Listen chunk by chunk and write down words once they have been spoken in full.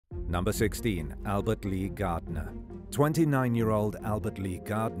Number 16. Albert Lee Gardner. 29-year-old Albert Lee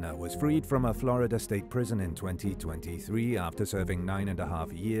Gardner was freed from a Florida state prison in 2023 after serving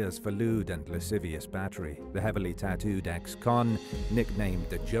 9.5 years for lewd and lascivious battery. The heavily tattooed ex-con, nicknamed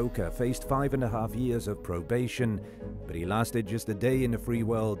the Joker, faced 5.5 years of probation, but he lasted just a day in the free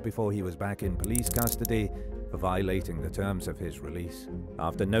world before he was back in police custody for violating the terms of his release.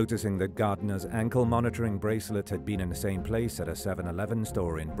 After noticing that Gardner's ankle monitoring bracelet had been in the same place at a 7-Eleven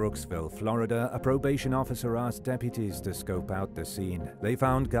store in Brooksville, Florida, a probation officer asked deputies to scope out the scene. They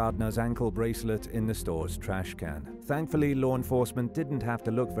found Gardner's ankle bracelet in the store's trash can. Thankfully, law enforcement didn't have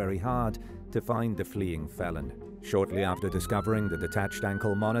to look very hard to find the fleeing felon. Shortly after discovering the detached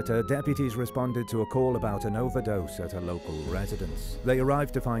ankle monitor, deputies responded to a call about an overdose at a local residence. They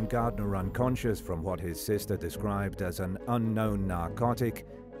arrived to find Gardner unconscious from what his sister described as an unknown narcotic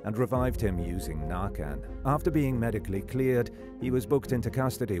and revived him using Narcan. After being medically cleared, he was booked into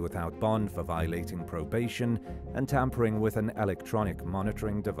custody without bond for violating probation and tampering with an electronic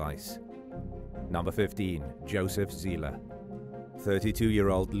monitoring device. Number 15. Joseph Zieler.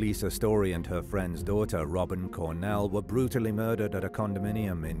 32-year-old Lisa Story and her friend's daughter, Robin Cornell, were brutally murdered at a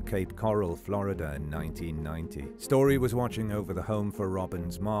condominium in Cape Coral, Florida in 1990. Story was watching over the home for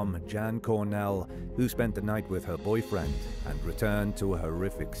Robin's mom, Jan Cornell, who spent the night with her boyfriend and returned to a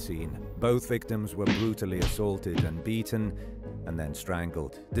horrific scene. Both victims were brutally assaulted and beaten and then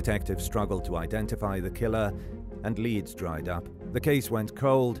strangled. Detectives struggled to identify the killer and leads dried up. The case went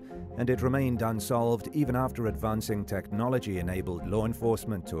cold, and it remained unsolved even after advancing technology enabled law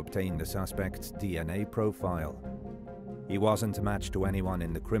enforcement to obtain the suspect's DNA profile. He wasn't a match to anyone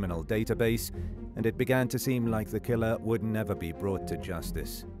in the criminal database, and it began to seem like the killer would never be brought to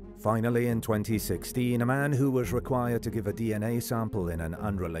justice. Finally, in 2016, a man who was required to give a DNA sample in an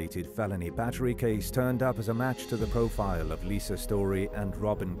unrelated felony battery case turned up as a match to the profile of Lisa Story and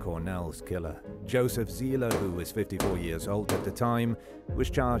Robin Cornell's killer. Joseph Zieler, who was 54 years old at the time, was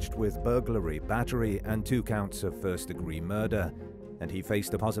charged with burglary, battery, and 2 counts of first-degree murder, and he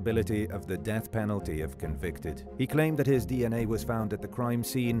faced the possibility of the death penalty if convicted. He claimed that his DNA was found at the crime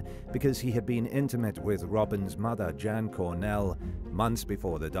scene because he had been intimate with Robin's mother, Jan Cornell, months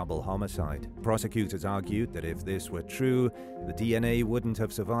before the double homicide. Prosecutors argued that if this were true, the DNA wouldn't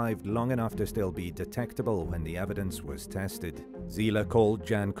have survived long enough to still be detectable when the evidence was tested. Zieler called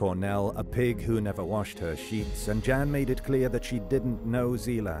Jan Cornell a pig who never washed her sheets, and Jan made it clear that she didn't know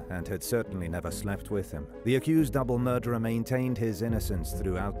Zieler and had certainly never slept with him. The accused double murderer maintained his innocence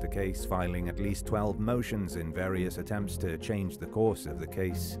throughout the case, filing at least 12 motions in various attempts to change the course of the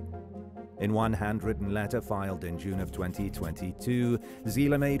case. In one handwritten letter filed in June of 2022,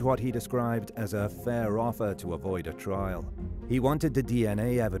 Zieler made what he described as a fair offer to avoid a trial. He wanted the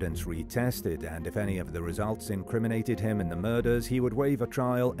DNA evidence retested, and if any of the results incriminated him in the murders, he would waive a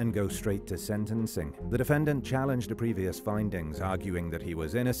trial and go straight to sentencing. The defendant challenged the previous findings, arguing that he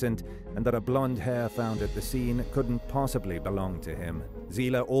was innocent and that a blonde hair found at the scene couldn't possibly belong to him.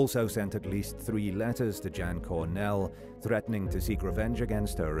 Zieler also sent at least 3 letters to Jan Cornell, threatening to seek revenge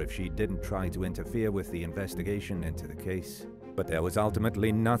against her if she didn't try to interfere with the investigation into the case. But there was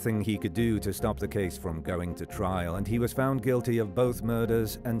ultimately nothing he could do to stop the case from going to trial, and he was found guilty of both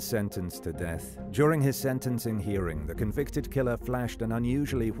murders and sentenced to death. During his sentencing hearing, the convicted killer flashed an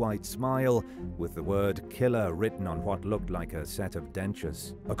unusually white smile with the word killer written on what looked like a set of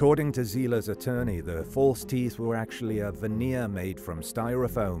dentures. According to Zieler's attorney, the false teeth were actually a veneer made from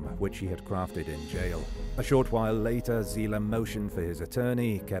styrofoam, which he had crafted in jail. A short while later, Zieler motioned for his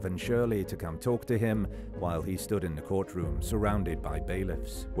attorney, Kevin Shirley, to come talk to him while he stood in the courtroom, surrounded by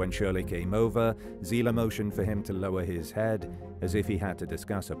bailiffs. When Shirley came over, Zieler motioned for him to lower his head, as if he had to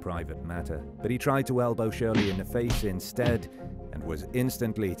discuss a private matter. But he tried to elbow Shirley in the face instead, and was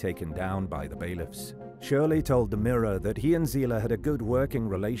instantly taken down by the bailiffs. Shirley told the Mirror that he and Zieler had a good working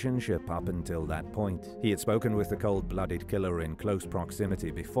relationship up until that point. He had spoken with the cold-blooded killer in close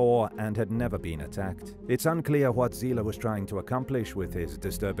proximity before and had never been attacked. It's unclear what Zieler was trying to accomplish with his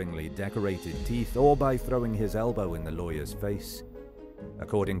disturbingly decorated teeth or by throwing his elbow in the lawyer's face.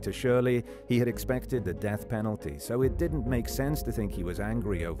 According to Shirley, he had expected the death penalty, so it didn't make sense to think he was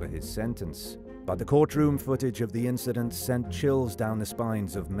angry over his sentence. But the courtroom footage of the incident sent chills down the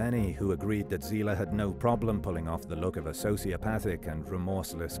spines of many who agreed that Zieler had no problem pulling off the look of a sociopathic and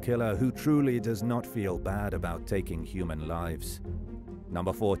remorseless killer who truly does not feel bad about taking human lives.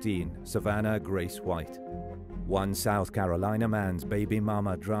 Number 14. Savannah Grace White. One South Carolina man's baby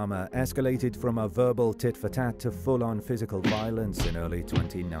mama drama escalated from a verbal tit-for-tat to full-on physical violence in early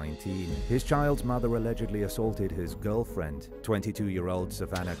 2019. His child's mother allegedly assaulted his girlfriend. 22-year-old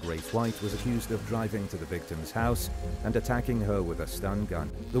Savannah Grace White was accused of driving to the victim's house and attacking her with a stun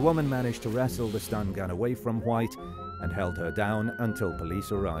gun. The woman managed to wrestle the stun gun away from White and held her down until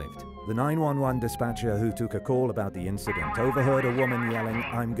police arrived. The 911 dispatcher who took a call about the incident overheard a woman yelling,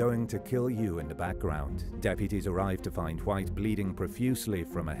 "I'm going to kill you," in the background. Deputies arrived to find White bleeding profusely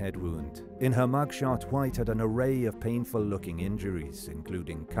from a head wound. In her mugshot, White had an array of painful-looking injuries,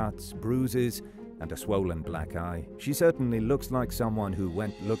 including cuts, bruises, and a swollen black eye. She certainly looks like someone who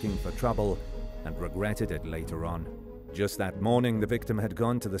went looking for trouble and regretted it later on. Just that morning, the victim had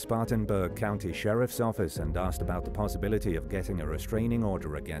gone to the Spartanburg County Sheriff's Office and asked about the possibility of getting a restraining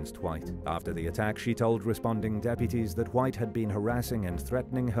order against White. After the attack, she told responding deputies that White had been harassing and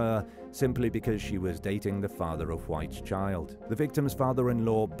threatening her simply because she was dating the father of White's child. The victim's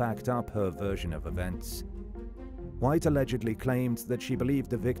father-in-law backed up her version of events. White allegedly claimed that she believed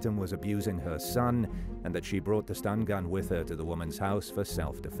the victim was abusing her son and that she brought the stun gun with her to the woman's house for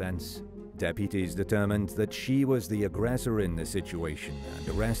self-defense. Deputies determined that she was the aggressor in the situation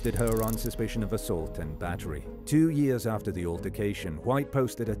and arrested her on suspicion of assault and battery. 2 years after the altercation, White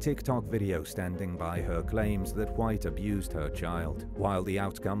posted a TikTok video standing by her claims that White abused her child. While the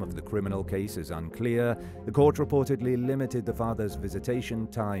outcome of the criminal case is unclear, the court reportedly limited the father's visitation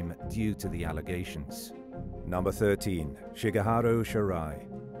time due to the allegations. Number 13. Shigeharu Shirai.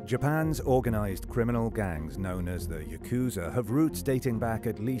 Japan's organized criminal gangs known as the Yakuza have roots dating back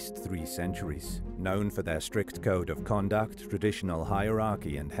at least 3 centuries. Known for their strict code of conduct, traditional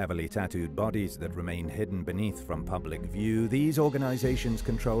hierarchy, and heavily tattooed bodies that remain hidden beneath from public view, these organizations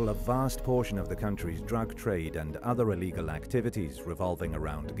control a vast portion of the country's drug trade and other illegal activities revolving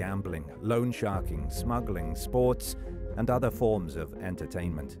around gambling, loan sharking, smuggling, sports, and other forms of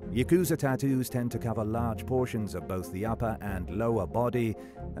entertainment. Yakuza tattoos tend to cover large portions of both the upper and lower body,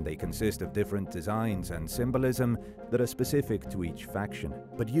 and they consist of different designs and symbolism that are specific to each faction.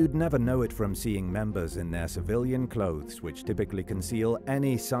 But you'd never know it from seeing members in their civilian clothes, which typically conceal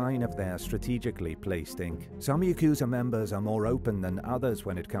any sign of their strategically placed ink. Some Yakuza members are more open than others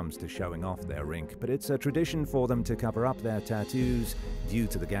when it comes to showing off their ink, but it's a tradition for them to cover up their tattoos due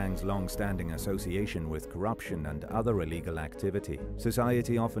to the gang's long-standing association with corruption and other illegal activity.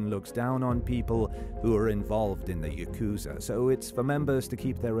 Society often looks down on people who are involved in the Yakuza, so it's for members to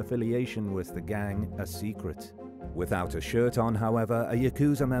keep their affiliation with the gang a secret. Without a shirt on, however, a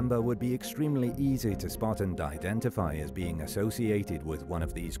Yakuza member would be extremely easy to spot and identify as being associated with one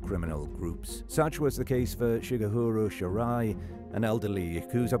of these criminal groups. Such was the case for Shigeharu Shirai, an elderly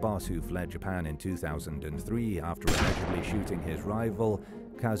Yakuza boss who fled Japan in 2003 after allegedly shooting his rival,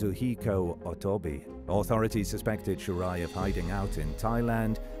 Kazuhiko Otobi. Authorities suspected Shirai of hiding out in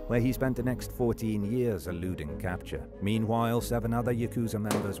Thailand, where he spent the next 14 years eluding capture. Meanwhile, 7 other Yakuza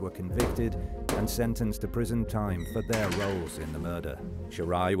members were convicted and sentenced to prison time for their roles in the murder.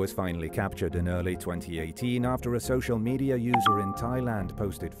 Shirai was finally captured in early 2018 after a social media user in Thailand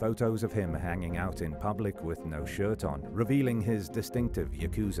posted photos of him hanging out in public with no shirt on, revealing his distinctive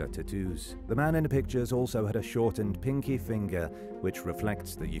Yakuza tattoos. The man in the pictures also had a shortened pinky finger, which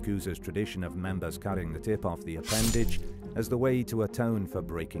reflects the Yakuza's tradition of members cutting the tip off the appendage as the way to atone for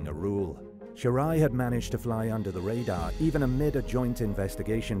breaking a rule. Shirai had managed to fly under the radar, even amid a joint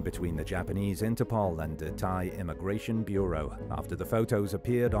investigation between the Japanese Interpol and the Thai Immigration Bureau. After the photos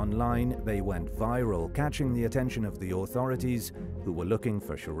appeared online, they went viral, catching the attention of the authorities who were looking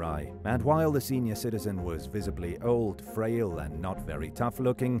for Shirai. And while the senior citizen was visibly old, frail, and not very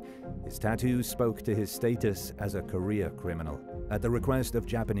tough-looking, his tattoos spoke to his status as a career criminal. At the request of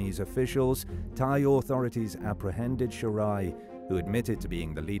Japanese officials, Thai authorities apprehended Shirai, who admitted to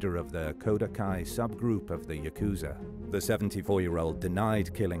being the leader of the Kodakai subgroup of the Yakuza. The 74-year-old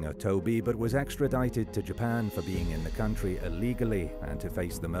denied killing Otobi, but was extradited to Japan for being in the country illegally and to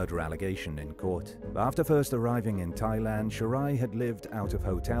face the murder allegation in court. After first arriving in Thailand, Shirai had lived out of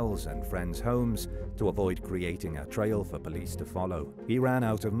hotels and friends' homes to avoid creating a trail for police to follow. He ran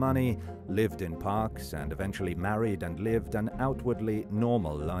out of money, lived in parks, and eventually married and lived an outwardly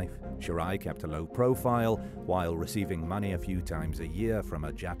normal life. Shirai kept a low profile while receiving money a few times a year from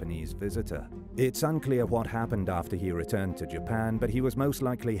a Japanese visitor. It's unclear what happened after he returned to Japan, but he was most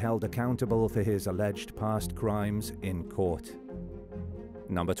likely held accountable for his alleged past crimes in court.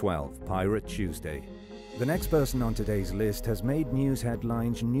 Number 12. Pirate Tuesday. The next person on today's list has made news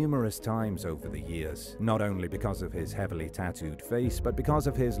headlines numerous times over the years, not only because of his heavily tattooed face, but because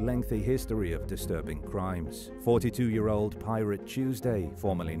of his lengthy history of disturbing crimes. 42-year-old Pirate Tuesday,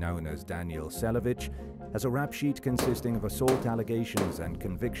 formerly known as Daniel Celovich, has a rap sheet consisting of assault allegations and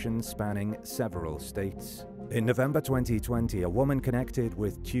convictions spanning several states. In November 2020, a woman connected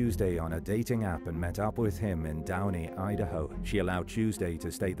with Tuesday on a dating app and met up with him in Downey, Idaho. She allowed Tuesday to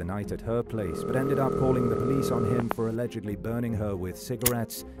stay the night at her place, but ended up calling the police on him for allegedly burning her with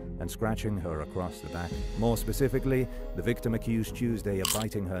cigarettes and scratching her across the back. More specifically, the victim accused Tuesday of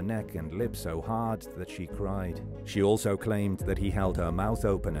biting her neck and lips so hard that she cried. She also claimed that he held her mouth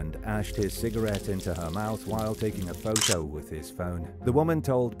open and ashed his cigarette into her mouth while taking a photo with his phone. The woman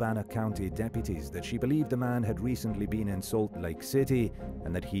told Bannock County deputies that she believed the man had recently been in Salt Lake City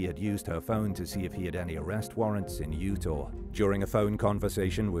and that he had used her phone to see if he had any arrest warrants in Utah. During a phone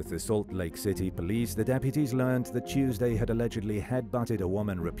conversation with the Salt Lake City police, the deputies learned that Tuesday had allegedly headbutted a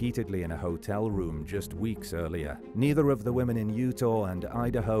woman repeatedly in a hotel room just weeks earlier. Neither of the women in Utah and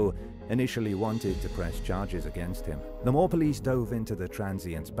Idaho initially wanted to press charges against him. The more police dove into the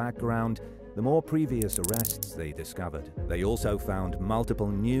transient's background, the more previous arrests they discovered. They also found multiple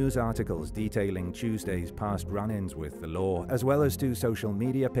news articles detailing Tuesday's past run-ins with the law, as well as 2 social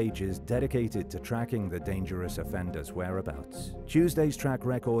media pages dedicated to tracking the dangerous offender's whereabouts. Tuesday's track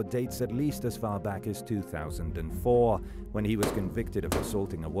record dates at least as far back as 2004, when he was convicted of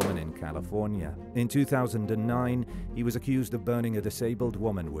assaulting a woman in California. In 2009, he was accused of burning a disabled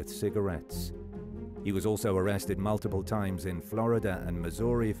woman with cigarettes. He was also arrested multiple times in Florida and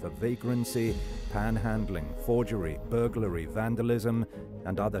Missouri for vagrancy, panhandling, forgery, burglary, vandalism,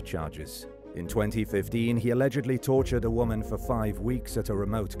 and other charges. In 2015, he allegedly tortured a woman for 5 weeks at a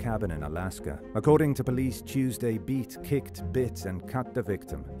remote cabin in Alaska. According to police, Tuesday beat, kicked, bit, and cut the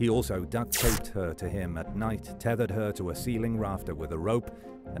victim. He also duct-taped her to him at night, tethered her to a ceiling rafter with a rope,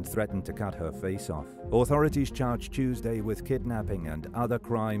 and threatened to cut her face off. Authorities charged Tuesday with kidnapping and other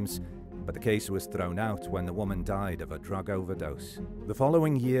crimes, but the case was thrown out when the woman died of a drug overdose. The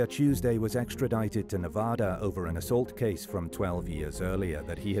following year, Tuesday was extradited to Nevada over an assault case from 12 years earlier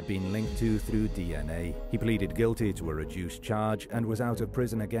that he had been linked to through DNA. He pleaded guilty to a reduced charge and was out of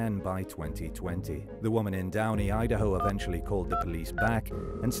prison again by 2020. The woman in Downey, Idaho eventually called the police back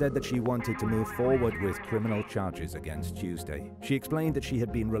and said that she wanted to move forward with criminal charges against Tuesday. She explained that she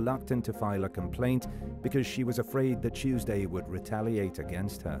had been reluctant to file a complaint because she was afraid that Tuesday would retaliate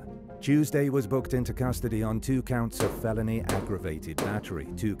against her. Tuesday was booked into custody on 2 counts of felony aggravated battery,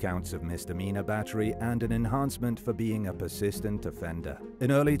 2 counts of misdemeanor battery, and an enhancement for being a persistent offender.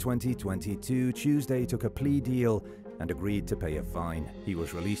 In early 2022, Tuesday took a plea deal and agreed to pay a fine. He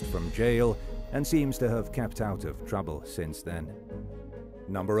was released from jail and seems to have kept out of trouble since then.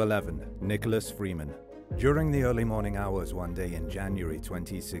 Number 11. Nicholas Freeman. During the early morning hours one day in January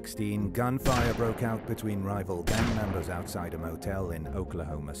 2016, gunfire broke out between rival gang members outside a motel in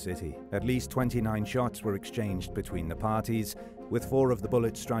Oklahoma City. At least 29 shots were exchanged between the parties, with 4 of the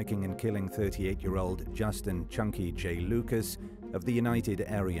bullets striking and killing 38-year-old Justin Chunky J. Lucas of the United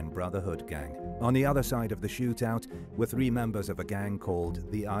Aryan Brotherhood gang. On the other side of the shootout were 3 members of a gang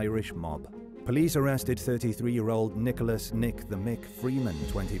called the Irish Mob. Police arrested 33-year-old Nicholas "Nick the Mick" Freeman,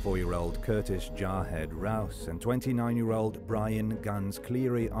 24-year-old Curtis Jarhead Rouse, and 29-year-old Brian Guns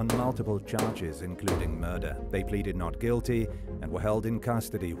Cleary on multiple charges, including murder. They pleaded not guilty and were held in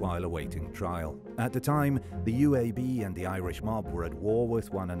custody while awaiting trial. At the time, the UAB and the Irish Mob were at war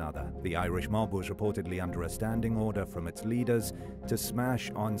with one another. The Irish Mob was reportedly under a standing order from its leaders to smash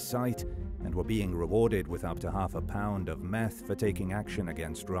on sight and were being rewarded with up to £half a pound of meth for taking action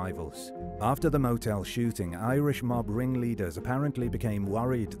against rivals. After the motel shooting, Irish Mob ringleaders apparently became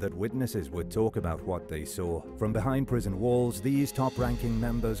worried that witnesses would talk about what they saw. From behind prison walls, these top-ranking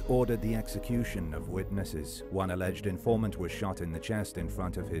members ordered the execution of witnesses. One alleged informant was shot in the chest in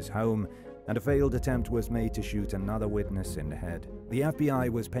front of his home, and a failed attempt was made to shoot another witness in the head. The FBI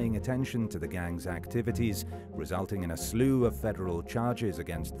was paying attention to the gang's activities, resulting in a slew of federal charges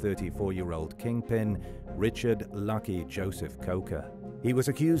against 34-year-old kingpin Richard "Lucky" Joseph Coker. He was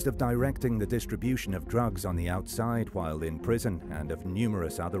accused of directing the distribution of drugs on the outside while in prison and of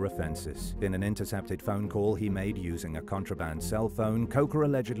numerous other offenses. In an intercepted phone call he made using a contraband cell phone, Coker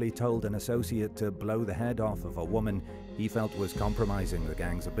allegedly told an associate to blow the head off of a woman he felt was compromising the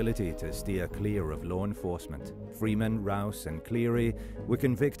gang's ability to steer clear of law enforcement. Freeman, Rouse, and Cleary were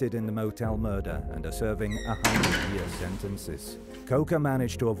convicted in the motel murder and are serving 100-year sentences. Coker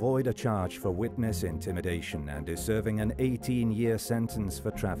managed to avoid a charge for witness intimidation and is serving an 18-year sentence sentence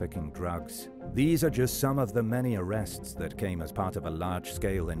for trafficking drugs. These are just some of the many arrests that came as part of a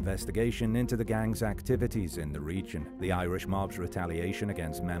large-scale investigation into the gang's activities in the region. The Irish mob's retaliation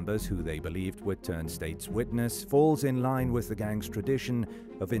against members who they believed would turn state's witness falls in line with the gang's tradition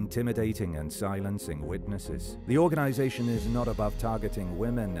of intimidating and silencing witnesses. The organization is not above targeting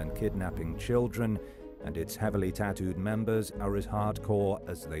women and kidnapping children, and its heavily tattooed members are as hardcore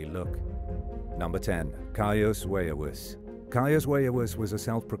as they look. Number 10. Caius Weahwus. Caius Weahwus was a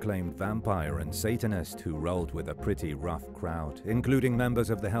self-proclaimed vampire and Satanist who rolled with a pretty rough crowd, including members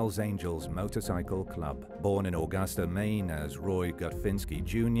of the Hells Angels Motorcycle Club. Born in Augusta, Maine as Roy Gutfinski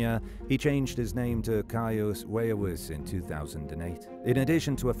Jr., he changed his name to Caius Weahwus in 2008. In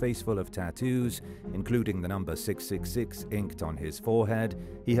addition to a face full of tattoos, including the number 666 inked on his forehead,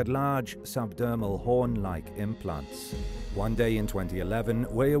 he had large subdermal horn-like implants. One day in 2011,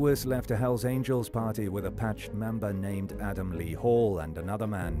 Weahwus left a Hells Angels party with a patched member named Adam Lee Hall and another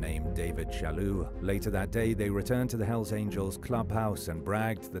man named David Chaloux. Later that day, they returned to the Hells Angels clubhouse and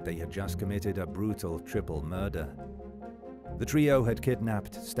bragged that they had just committed a brutal triple murder. The trio had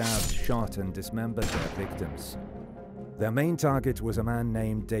kidnapped, stabbed, shot, and dismembered their victims. Their main target was a man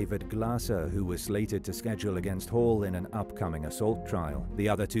named David Glasser, who was slated to schedule against Hall in an upcoming assault trial. The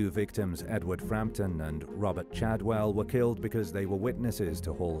other two victims, Edward Frampton and Robert Chadwell, were killed because they were witnesses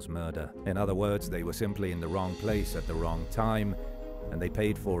to Hall's murder. In other words, they were simply in the wrong place at the wrong time, and they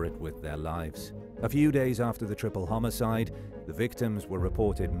paid for it with their lives. A few days after the triple homicide, the victims were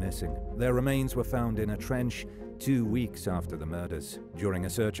reported missing. Their remains were found in a trench 2 weeks after the murders. During a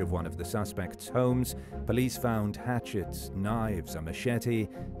search of one of the suspects' homes, police found hatchets, knives, a machete,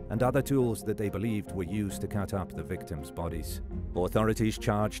 and other tools that they believed were used to cut up the victims' bodies. Authorities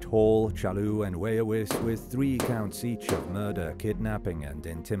charged Hall, Chaloux, and Weahwus with 3 counts each of murder, kidnapping, and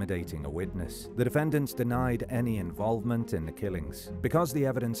intimidating a witness. The defendants denied any involvement in the killings. Because the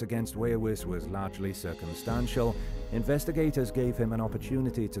evidence against Weahwus was largely circumstantial, investigators gave him an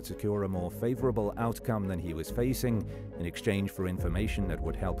opportunity to secure a more favorable outcome than he was facing in exchange for information that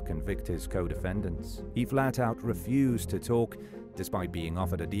would help convict his co-defendants. He flat out refused to talk, despite being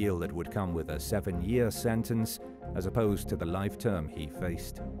offered a deal that would come with a 7-year sentence as opposed to the life term he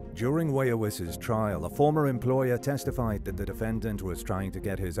faced. During Weahwus's trial, a former employer testified that the defendant was trying to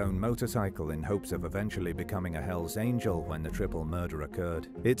get his own motorcycle in hopes of eventually becoming a Hells Angel when the triple murder occurred.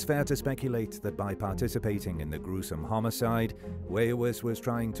 It's fair to speculate that by participating in the gruesome homicide, Weahwus was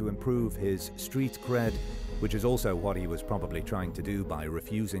trying to improve his street cred, which is also what he was probably trying to do by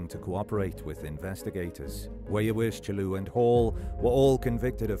refusing to cooperate with investigators. Weahwus, Chaloux, and Hall were all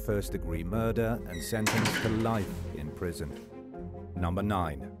convicted of first-degree murder and sentenced to life in prison. Number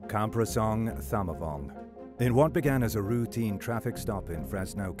 9. Khamprasong Thamavong. In what began as a routine traffic stop in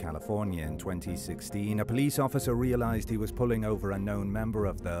Fresno, California in 2016, a police officer realized he was pulling over a known member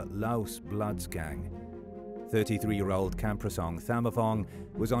of the Laos Bloods gang. 33-year-old Khamprasong Thamavong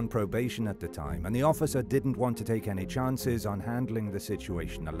was on probation at the time, and the officer didn't want to take any chances on handling the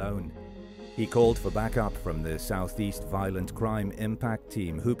situation alone. He called for backup from the Southeast Violent Crime Impact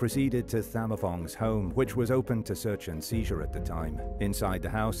Team, who proceeded to Thamavong's home, which was open to search and seizure at the time. Inside the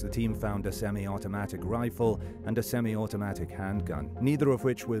house, the team found a semi-automatic rifle and a semi-automatic handgun, neither of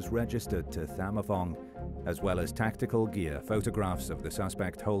which was registered to Thamavong, as well as tactical gear, photographs of the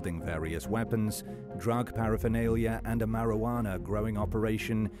suspect holding various weapons, drug paraphernalia, and a marijuana growing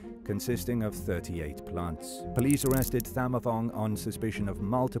operation consisting of 38 plants. Police arrested Thamavong on suspicion of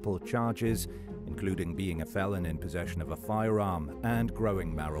multiple charges, including being a felon in possession of a firearm and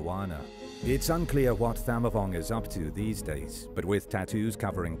growing marijuana. It's unclear what Thamavong is up to these days, but with tattoos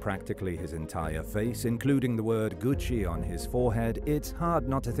covering practically his entire face, including the word Gucci on his forehead, it's hard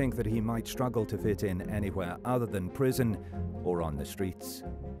not to think that he might struggle to fit in anywhere other than prison or on the streets.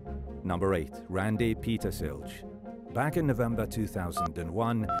 Number 8. Randy Petersilge. Back in November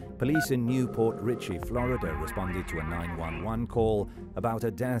 2001, police in Newport Richey, Florida responded to a 911 call about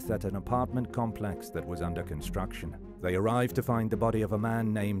a death at an apartment complex that was under construction. They arrived to find the body of a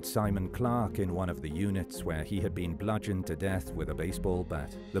man named Simon Clark in one of the units where he had been bludgeoned to death with a baseball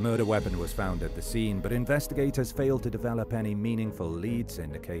bat. The murder weapon was found at the scene, but investigators failed to develop any meaningful leads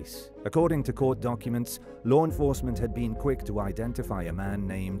in the case. According to court documents, law enforcement had been quick to identify a man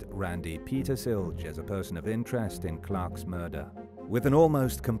named Randy Petersilge as a person of interest in Clark's murder. With an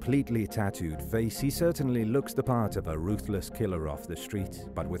almost completely tattooed face, he certainly looks the part of a ruthless killer off the street.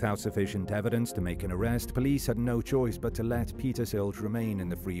 But without sufficient evidence to make an arrest, police had no choice but to let Petersilge remain in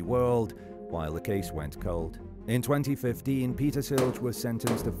the free world while the case went cold. In 2015, Petersilge was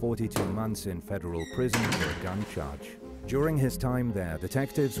sentenced to 42 months in federal prison for a gun charge. During his time there,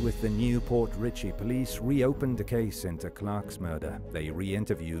 detectives with the new Port Richey police reopened the case into Clark's murder. They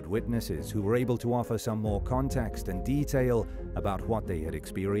re-interviewed witnesses who were able to offer some more context and detail about what they had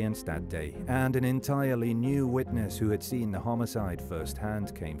experienced that day, and an entirely new witness who had seen the homicide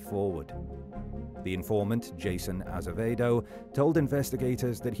firsthand came forward. The informant, Jason Azevedo, told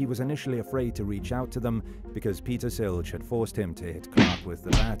investigators that he was initially afraid to reach out to them because Peter Silge had forced him to hit Clark with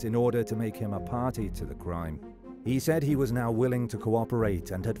the bat in order to make him a party to the crime. He said he was now willing to cooperate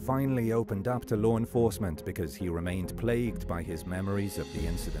and had finally opened up to law enforcement because he remained plagued by his memories of the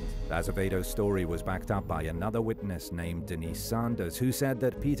incident. Azevedo's story was backed up by another witness named Denise Sanders, who said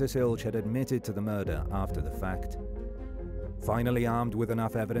that Peter Silge had admitted to the murder after the fact. Finally armed with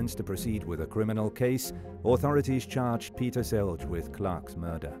enough evidence to proceed with a criminal case, authorities charged Peter Silge with Clark's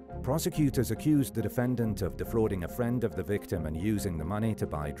murder. Prosecutors accused the defendant of defrauding a friend of the victim and using the money to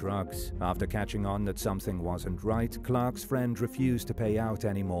buy drugs. After catching on that something wasn't right, Clark's friend refused to pay out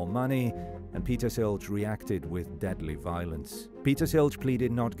any more money, and Peter Silge reacted with deadly violence. Peter Silge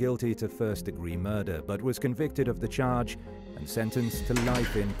pleaded not guilty to first-degree murder, but was convicted of the charge and sentenced to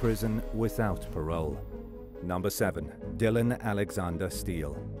life in prison without parole. Number 7. Dylan Alexander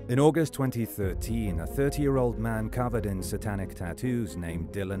Steele. In August 2013, a 30-year-old man covered in satanic tattoos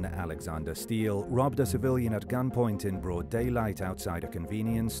named Dylan Alexander Steele robbed a civilian at gunpoint in broad daylight outside a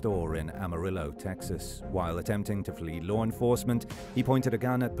convenience store in Amarillo, Texas. While attempting to flee law enforcement, he pointed a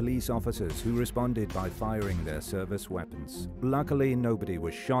gun at police officers who responded by firing their service weapons. Luckily, nobody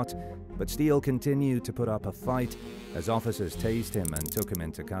was shot, but Steele continued to put up a fight as officers tased him and took him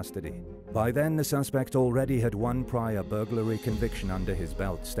into custody. By then, the suspect already had one prior burglary conviction under his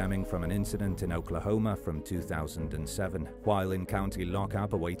belt stemming from an incident in Oklahoma from 2007. While in county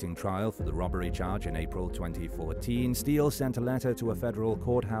lockup awaiting trial for the robbery charge in April 2014, Steele sent a letter to a federal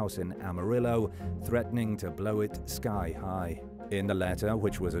courthouse in Amarillo threatening to blow it sky high. In the letter,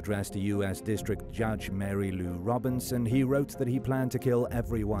 which was addressed to U.S. District Judge Mary Lou Robinson, he wrote that he planned to kill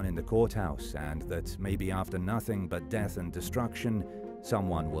everyone in the courthouse and that maybe after nothing but death and destruction,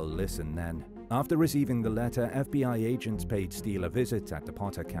 someone will listen then. After receiving the letter, FBI agents paid Steele a visit at the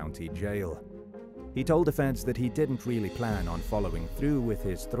Potter County Jail. He told the feds that he didn't really plan on following through with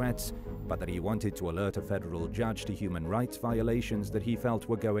his threats, but that he wanted to alert a federal judge to human rights violations that he felt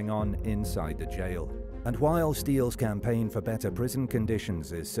were going on inside the jail. And while Steele's campaign for better prison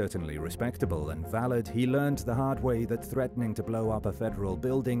conditions is certainly respectable and valid, he learned the hard way that threatening to blow up a federal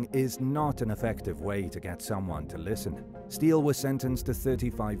building is not an effective way to get someone to listen. Steele was sentenced to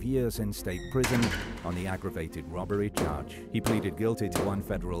 35 years in state prison on the aggravated robbery charge. He pleaded guilty to one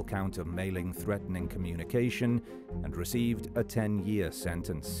federal count of mailing threatening communication and received a 10-year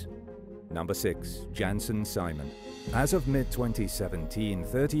sentence. Number 6. Jansen Simon. As of mid-2017,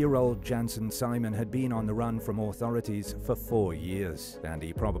 30-year-old Jansen Simon had been on the run from authorities for 4 years, and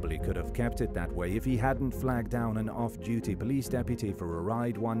he probably could have kept it that way if he hadn't flagged down an off-duty police deputy for a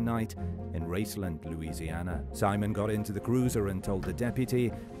ride one night in Raceland, Louisiana. Simon got into the cruiser and told the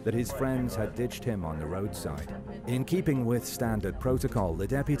deputy that his friends had ditched him on the roadside. In keeping with standard protocol, the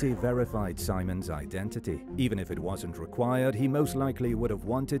deputy verified Simon's identity. Even if it wasn't required, he most likely would have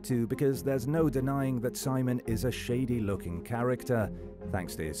wanted to, because there's no denying that Simon is a shady-looking character,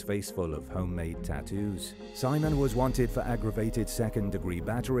 thanks to his face full of homemade tattoos. Simon was wanted for aggravated second-degree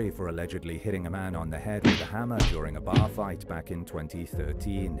battery for allegedly hitting a man on the head with a hammer during a bar fight back in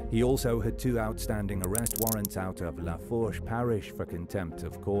 2013. He also had 2 outstanding arrest warrants out of La Fourche Parish for contempt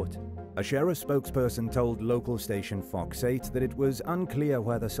of court. A sheriff spokesperson told local station Fox 8 that it was unclear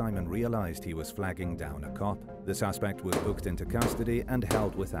whether Simon realized he was flagging down a cop. The suspect was booked into custody and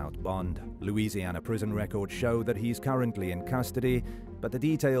held without bond. Louisiana prison records show that he's currently in custody, but the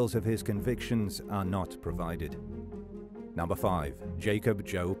details of his convictions are not provided. Number 5. Jacob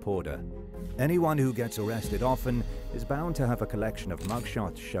Joe Porter. Anyone who gets arrested often is bound to have a collection of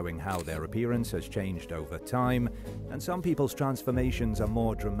mugshots showing how their appearance has changed over time, and some people's transformations are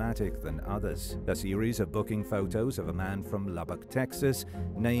more dramatic than others. A series of booking photos of a man from Lubbock, Texas,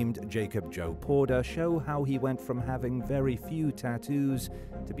 named Jacob Joe Porter, show how he went from having very few tattoos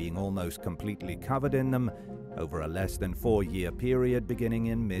to being almost completely covered in them over a less than 4-year period beginning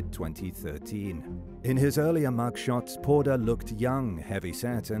in mid-2013. In his earlier mugshots, Porter looked young,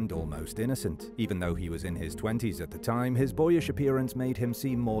 heavy-set, and almost innocent. Even though he was in his 20s at the time, his boyish appearance made him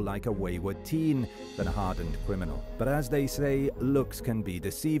seem more like a wayward teen than a hardened criminal. But as they say, looks can be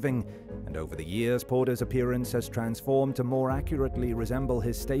deceiving, and over the years, Porter's appearance has transformed to more accurately resemble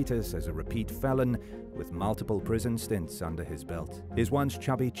his status as a repeat felon with multiple prison stints under his belt. His once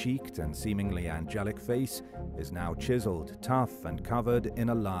chubby-cheeked and seemingly angelic face is now chiseled, tough, and covered in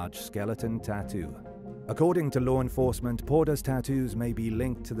a large skeleton tattoo. According to law enforcement, Porter's tattoos may be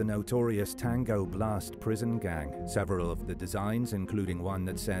linked to the notorious Tango Blast prison gang. Several of the designs, including one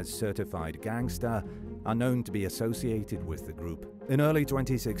that says Certified Gangster, are known to be associated with the group. In early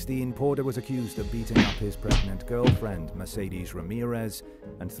 2016, Porter was accused of beating up his pregnant girlfriend, Mercedes Ramirez,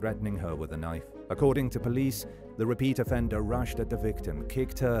 and threatening her with a knife. According to police, the repeat offender rushed at the victim,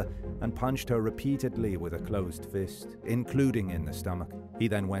 kicked her, and punched her repeatedly with a closed fist, including in the stomach. He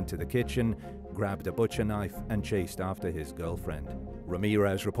then went to the kitchen, grabbed a butcher knife, and chased after his girlfriend.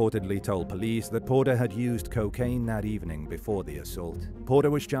 Ramirez reportedly told police that Porter had used cocaine that evening before the assault. Porter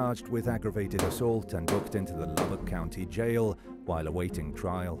was charged with aggravated assault and booked into the Lubbock County Jail while awaiting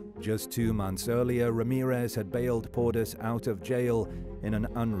trial. Just 2 months earlier, Ramirez had bailed Porter out of jail in an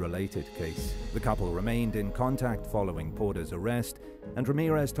unrelated case. The couple remained in contact following Porter's arrest, and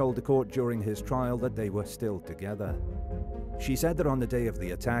Ramirez told the court during his trial that they were still together. She said that on the day of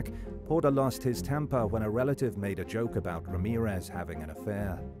the attack, Porter lost his temper when a relative made a joke about Ramirez having an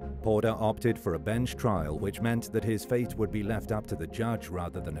affair. Porter opted for a bench trial, which meant that his fate would be left up to the judge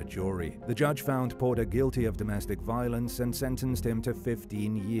rather than a jury. The judge found Porter guilty of domestic violence and sentenced him to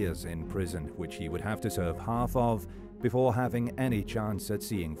 15 years in prison, which he would have to serve half of before having any chance at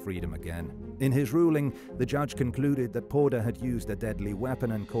seeing freedom again. In his ruling, the judge concluded that Porter had used a deadly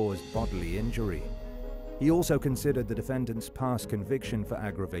weapon and caused bodily injury. He also considered the defendant's past conviction for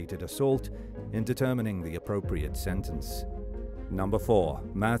aggravated assault in determining the appropriate sentence. Number 4.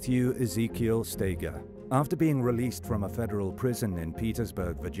 Matthew Ezekiel Steger. After being released from a federal prison in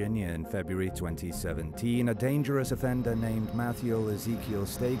Petersburg, Virginia in February 2017, a dangerous offender named Matthew Ezekiel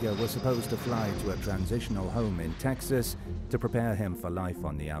Steger was supposed to fly to a transitional home in Texas to prepare him for life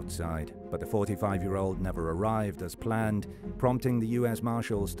on the outside. But the 45-year-old never arrived as planned, prompting the U.S.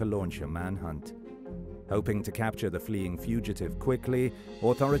 Marshals to launch a manhunt. Hoping to capture the fleeing fugitive quickly,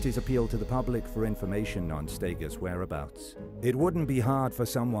 authorities appealed to the public for information on Steger's whereabouts. It wouldn't be hard for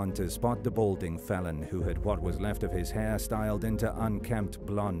someone to spot the balding felon who had what was left of his hair styled into unkempt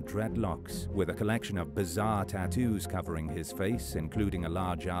blonde dreadlocks, with a collection of bizarre tattoos covering his face, including a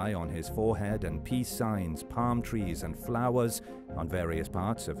large eye on his forehead and peace signs, palm trees, and flowers on various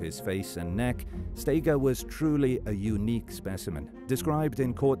parts of his face and neck. Steger was truly a unique specimen. Described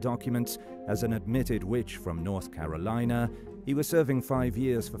in court documents as an admitted witch from North Carolina, he was serving 5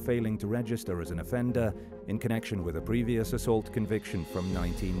 years for failing to register as an offender in connection with a previous assault conviction from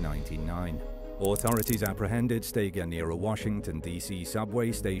 1999. Authorities apprehended Steger near a Washington, D.C.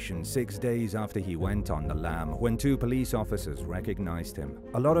 subway station 6 days after he went on the lam, when 2 police officers recognized him.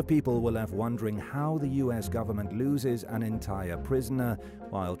 A lot of people were left wondering how the U.S. government loses an entire prisoner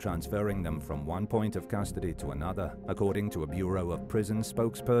while transferring them from one point of custody to another. According to a Bureau of Prison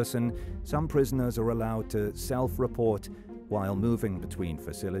spokesperson, some prisoners are allowed to self-report while moving between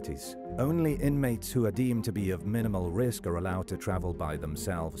facilities. Only inmates who are deemed to be of minimal risk are allowed to travel by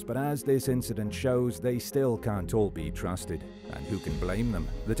themselves, but as this incident shows, they still can't all be trusted. And who can blame them?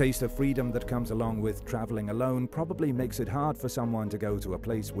 The taste of freedom that comes along with traveling alone probably makes it hard for someone to go to a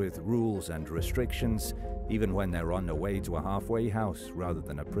place with rules and restrictions, even when they're on their way to a halfway house rather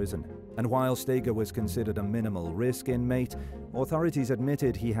than a prison. And while Steger was considered a minimal risk inmate, authorities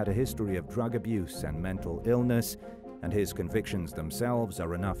admitted he had a history of drug abuse and mental illness, and his convictions themselves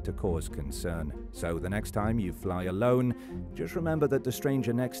are enough to cause concern. So the next time you fly alone, just remember that the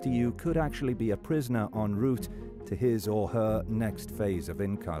stranger next to you could actually be a prisoner en route to his or her next phase of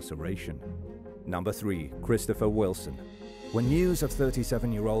incarceration. Number 3. Christopher Wilson. When news of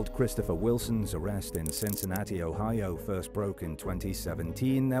 37-year-old Christopher Wilson's arrest in Cincinnati, Ohio first broke in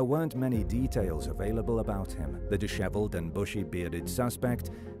 2017, there weren't many details available about him. The disheveled and bushy-bearded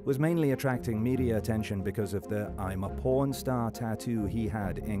suspect was mainly attracting media attention because of the "I'm a porn star" tattoo he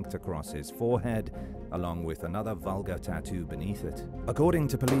had inked across his forehead, along with another vulgar tattoo beneath it. According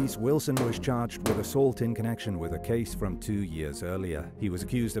to police, Wilson was charged with assault in connection with a case from 2 years earlier. He was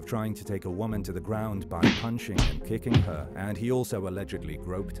accused of trying to take a woman to the ground by punching and kicking her, and he also allegedly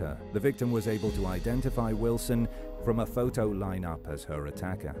groped her. The victim was able to identify Wilson from a photo lineup as her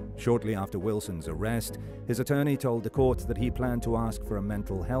attacker. Shortly after Wilson's arrest, his attorney told the court that he planned to ask for a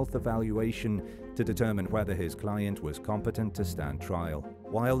mental health evaluation to determine whether his client was competent to stand trial.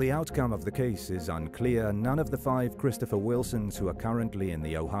 While the outcome of the case is unclear, none of the 5 Christopher Wilsons who are currently in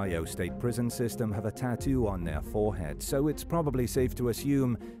the Ohio State prison system have a tattoo on their forehead, so it's probably safe to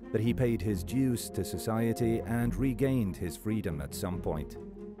assume that he paid his dues to society and regained his freedom at some point.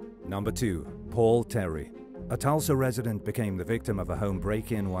 Number 2. Paul Terry. A Tulsa resident became the victim of a home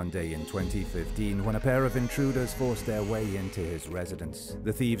break-in one day in 2015 when a pair of intruders forced their way into his residence.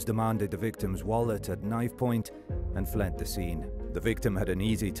 The thieves demanded the victim's wallet at knife point and fled the scene. The victim had an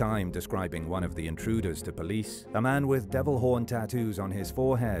easy time describing one of the intruders to police, a man with devil horn tattoos on his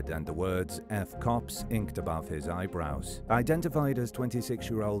forehead and the words F Cops inked above his eyebrows. Identified as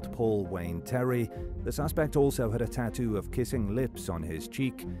 26-year-old Paul Wayne Terry, the suspect also had a tattoo of kissing lips on his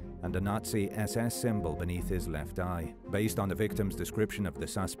cheek and a Nazi SS symbol beneath his left eye. Based on the victim's description of the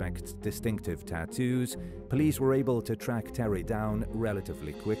suspect's distinctive tattoos, police were able to track Terry down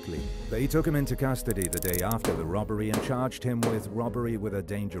relatively quickly. They took him into custody the day after the robbery and charged him with robbery with a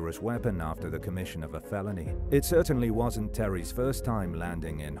dangerous weapon after the commission of a felony. It certainly wasn't Terry's first time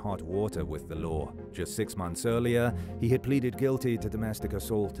landing in hot water with the law. Just 6 months earlier, he had pleaded guilty to domestic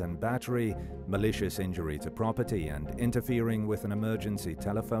assault and battery, malicious injury to property, and interfering with an emergency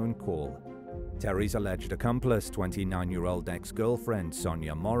telephone call. Terry's alleged accomplice, 29-year-old ex-girlfriend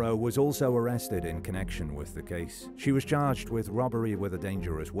Sonia Morrow, was also arrested in connection with the case. She was charged with robbery with a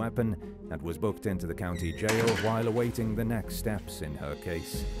dangerous weapon and was booked into the county jail while awaiting the next steps in her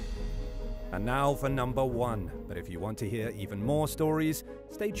case. And now for number 1. But if you want to hear even more stories,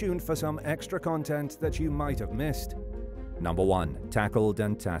 stay tuned for some extra content that you might have missed. Number 1. Tackled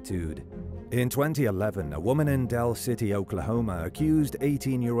and tattooed. In 2011, a woman in Del City, Oklahoma, accused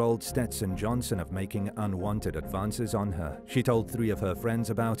 18-year-old Stetson Johnson of making unwanted advances on her. She told 3 of her friends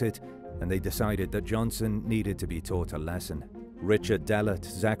about it, and they decided that Johnson needed to be taught a lesson. Richard Dellett,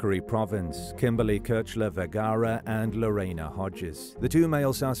 Zachary Provence, Kimberly Kirchler Vergara, and Lorena Hodges. The 2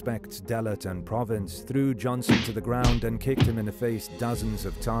 male suspects, Dellett and Provence, threw Johnson to the ground and kicked him in the face dozens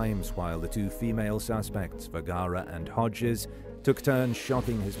of times, while the 2 female suspects, Vergara and Hodges, took turns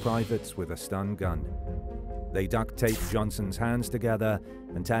shocking his privates with a stun gun. They duct-taped Johnson's hands together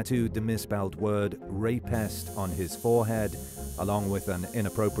and tattooed the misspelled word rapist on his forehead, along with an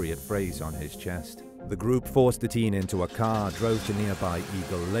inappropriate phrase on his chest. The group forced the teen into a car, drove to nearby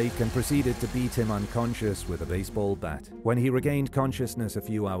Eagle Lake, and proceeded to beat him unconscious with a baseball bat. When he regained consciousness a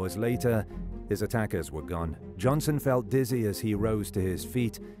few hours later, his attackers were gone. Johnson felt dizzy as he rose to his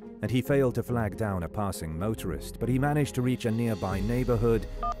feet, and he failed to flag down a passing motorist, but he managed to reach a nearby neighborhood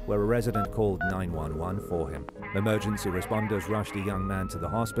where a resident called 911 for him. Emergency responders rushed the young man to the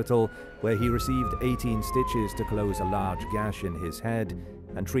hospital, where he received 18 stitches to close a large gash in his head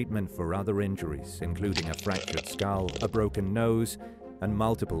and treatment for other injuries, including a fractured skull, a broken nose, and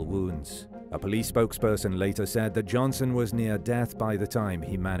multiple wounds. A police spokesperson later said that Johnson was near death by the time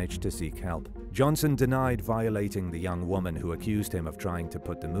he managed to seek help. Johnson denied violating the young woman who accused him of trying to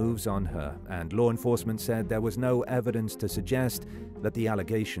put the moves on her, and law enforcement said there was no evidence to suggest that the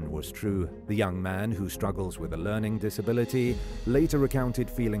allegation was true. The young man, who struggles with a learning disability, later recounted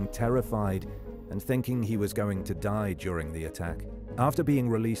feeling terrified and thinking he was going to die during the attack. After being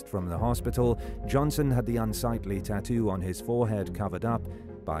released from the hospital, Johnson had the unsightly tattoo on his forehead covered up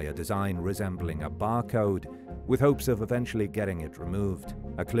by a design resembling a barcode, with hopes of eventually getting it removed.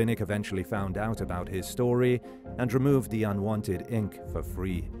 A clinic eventually found out about his story and removed the unwanted ink for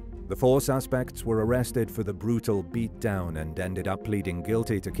free. The 4 suspects were arrested for the brutal beatdown and ended up pleading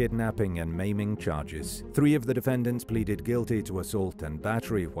guilty to kidnapping and maiming charges. 3 of the defendants pleaded guilty to assault and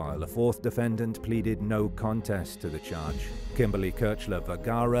battery, while a 4th defendant pleaded no contest to the charge. Kimberly Kirchler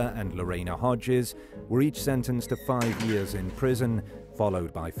Vergara and Lorena Hodges were each sentenced to 5 years in prison,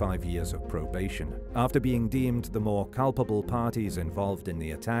 followed by 5 years of probation. After being deemed the more culpable parties involved in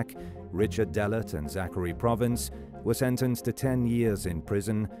the attack, Richard Dellett and Zachary Provence were sentenced to 10 years in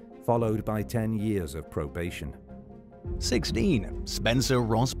prison, followed by 10 years of probation. 16. Spencer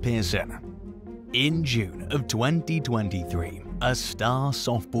Ross Pearson. In June of 2023, a star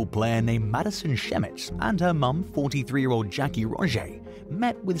softball player named Madison Shemitz and her mum, 43-year-old Jackie Roger,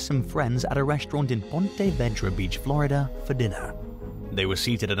 met with some friends at a restaurant in Ponte Vedra Beach, Florida, for dinner. They were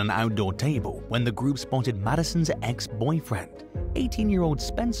seated at an outdoor table when the group spotted Madison's ex-boyfriend, 18-year-old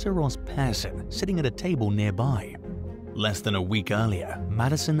Spencer Ross Pearson, sitting at a table nearby. Less than a week earlier,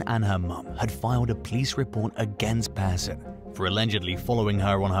 Madison and her mum had filed a police report against Pearson for allegedly following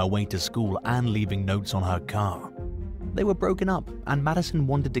her on her way to school and leaving notes on her car. They were broken up, and Madison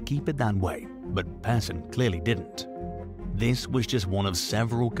wanted to keep it that way, but Pearson clearly didn't. This was just one of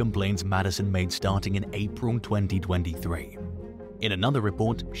several complaints Madison made starting in April 2023. In another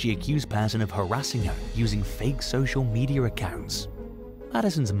report, she accused Pearson of harassing her using fake social media accounts.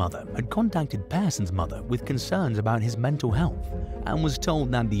 Madison's mother had contacted Pearson's mother with concerns about his mental health and was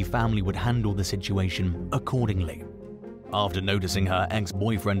told that the family would handle the situation accordingly. After noticing her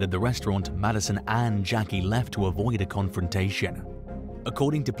ex-boyfriend at the restaurant, Madison and Jackie left to avoid a confrontation.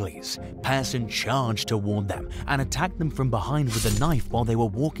 According to police, Pearson charged toward them and attacked them from behind with a knife while they were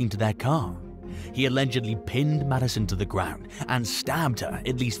walking to their car. He allegedly pinned Madison to the ground and stabbed her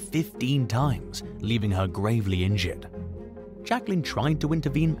at least 15 times, leaving her gravely injured. Jacqueline tried to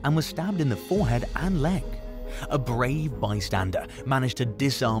intervene and was stabbed in the forehead and leg. A brave bystander managed to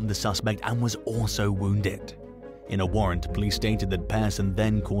disarm the suspect and was also wounded. In a warrant, police stated that Pearson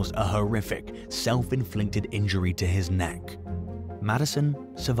then caused a horrific, self-inflicted injury to his neck. Madison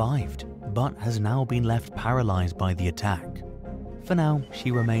survived, but has now been left paralyzed by the attack. For now,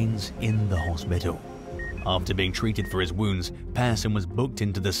 she remains in the hospital. After being treated for his wounds, Pearson was booked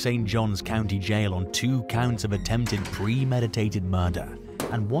into the St. Johns County Jail on 2 counts of attempted premeditated murder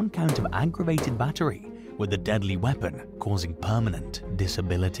and 1 count of aggravated battery with a deadly weapon causing permanent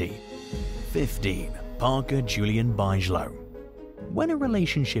disability. 15. Parker Julian Bigelow. When a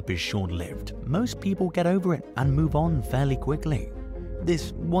relationship is short-lived, most people get over it and move on fairly quickly.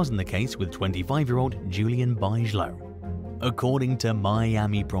 This wasn't the case with 25-year-old Julian Bigelow. According to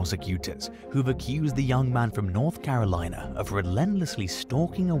Miami prosecutors, who've accused the young man from North Carolina of relentlessly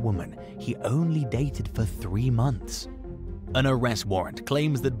stalking a woman he only dated for 3 months. An arrest warrant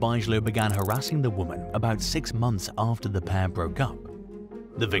claims that Bigelow began harassing the woman about 6 months after the pair broke up.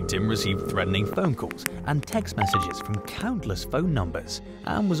 The victim received threatening phone calls and text messages from countless phone numbers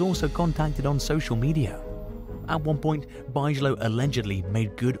and was also contacted on social media. At one point, Bigelow allegedly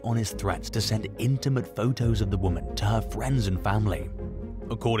made good on his threats to send intimate photos of the woman to her friends and family.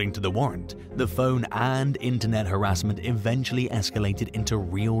 According to the warrant, the phone and internet harassment eventually escalated into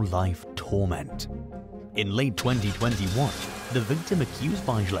real-life torment. In late 2021, the victim accused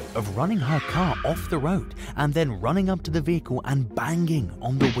Bigelow of running her car off the road and then running up to the vehicle and banging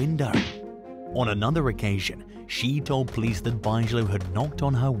on the window. On another occasion, she told police that Bigelow had knocked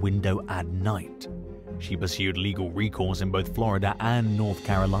on her window at night. She pursued legal recourse in both Florida and North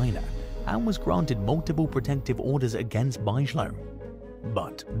Carolina and was granted multiple protective orders against Bigelow.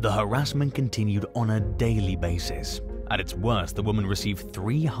 But the harassment continued on a daily basis. At its worst, the woman received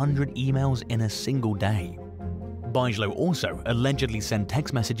 300 emails in a single day. Bigelow also allegedly sent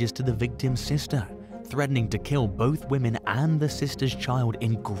text messages to the victim's sister, threatening to kill both women and the sister's child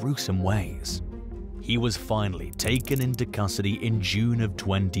in gruesome ways. He was finally taken into custody in June of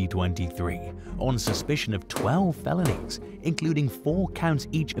 2023 on suspicion of 12 felonies, including 4 counts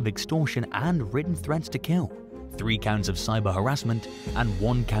each of extortion and written threats to kill, 3 counts of cyber harassment, and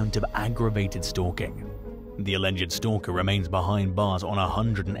 1 count of aggravated stalking. The alleged stalker remains behind bars on a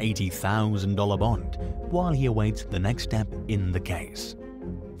 $180,000 bond while he awaits the next step in the case.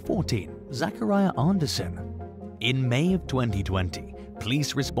 14. Zachariah Anderson. In May of 2020,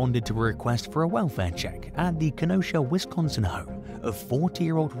 police responded to a request for a welfare check at the Kenosha, Wisconsin home of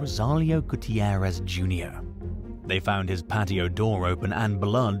 40-year-old Rosalio Gutierrez Jr. They found his patio door open and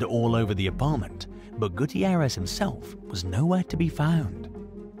blood all over the apartment, but Gutierrez himself was nowhere to be found.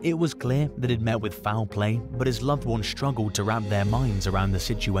 It was clear that he'd met with foul play, but his loved ones struggled to wrap their minds around the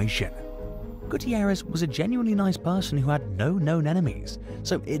situation. Gutierrez was a genuinely nice person who had no known enemies,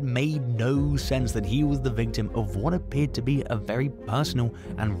 so it made no sense that he was the victim of what appeared to be a very personal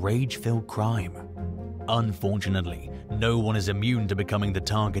and rage-filled crime. Unfortunately, no one is immune to becoming the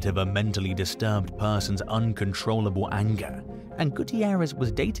target of a mentally disturbed person's uncontrollable anger, and Gutierrez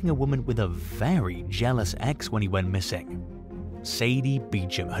was dating a woman with a very jealous ex when he went missing. Sadie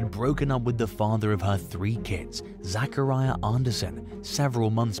Beecham had broken up with the father of her 3 kids, Zachariah Anderson,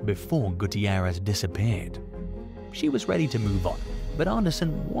 several months before Gutierrez disappeared. She was ready to move on, but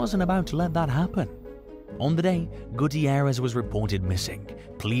Anderson wasn't about to let that happen. On the day Gutierrez was reported missing,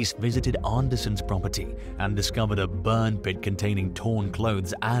 police visited Anderson's property and discovered a burn pit containing torn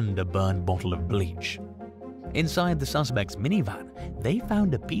clothes and a burned bottle of bleach. Inside the suspect's minivan, they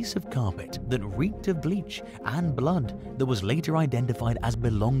found a piece of carpet that reeked of bleach and blood that was later identified as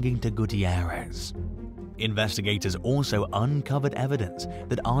belonging to Gutierrez. Investigators also uncovered evidence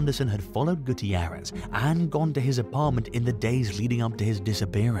that Anderson had followed Gutierrez and gone to his apartment in the days leading up to his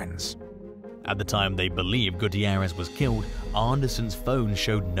disappearance. At the time they believed Gutierrez was killed, Anderson's phone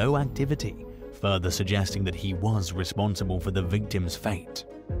showed no activity, further suggesting that he was responsible for the victim's fate.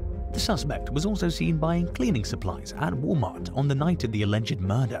 The suspect was also seen buying cleaning supplies at Walmart on the night of the alleged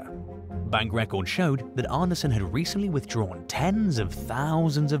murder. Bank records showed that Anderson had recently withdrawn tens of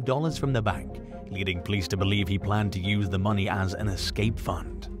thousands of dollars from the bank, leading police to believe he planned to use the money as an escape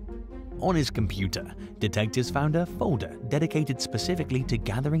fund. On his computer, detectives found a folder dedicated specifically to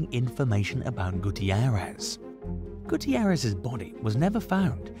gathering information about Gutierrez. Gutierrez's body was never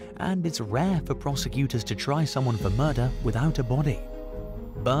found, and it's rare for prosecutors to try someone for murder without a body.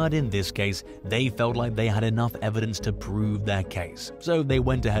 But in this case, they felt like they had enough evidence to prove their case, so they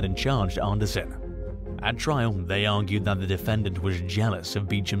went ahead and charged Anderson. At trial, they argued that the defendant was jealous of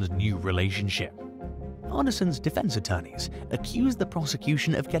Beecham's new relationship. Anderson's defense attorneys accused the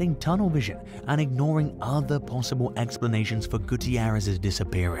prosecution of getting tunnel vision and ignoring other possible explanations for Gutierrez's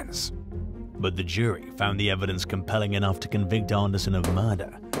disappearance. But the jury found the evidence compelling enough to convict Anderson of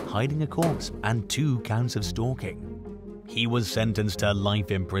murder, hiding a corpse, and 2 counts of stalking. He was sentenced to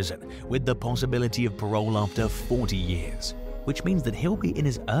life in prison with the possibility of parole after 40 years, which means that he'll be in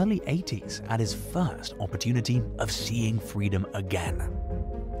his early 80s at his first opportunity of seeing freedom again.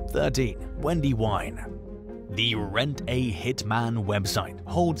 13. Wendy Wine. The Rent a Hitman website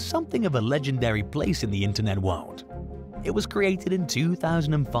holds something of a legendary place in the internet world. It was created in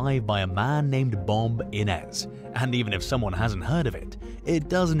 2005 by a man named Bob Inez, and even if someone hasn't heard of it, it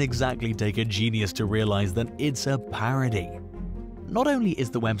doesn't exactly take a genius to realize that it's a parody. Not only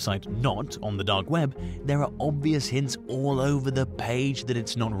is the website not on the dark web, there are obvious hints all over the page that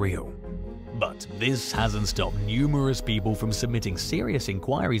it's not real. But this hasn't stopped numerous people from submitting serious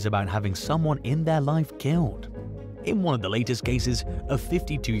inquiries about having someone in their life killed. In one of the latest cases, a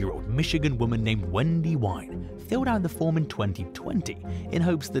 52-year-old Michigan woman named Wendy Wine filled out the form in 2020 in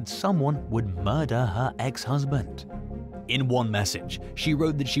hopes that someone would murder her ex-husband. In one message, she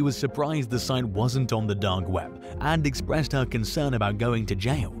wrote that she was surprised the site wasn't on the dark web and expressed her concern about going to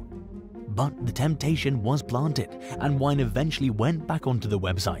jail. But the temptation was planted, and Wine eventually went back onto the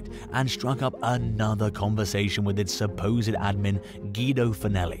website and struck up another conversation with its supposed admin Guido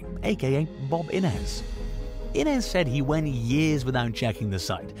Finelli, aka Bob Inez. Inez said he went years without checking the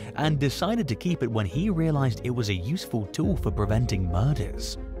site and decided to keep it when he realized it was a useful tool for preventing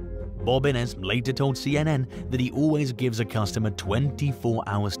murders. Bob Inez later told CNN that he always gives a customer 24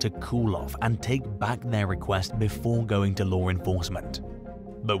 hours to cool off and take back their request before going to law enforcement.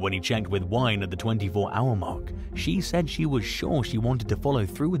 But when he checked with Wine at the 24-hour mark, she said she was sure she wanted to follow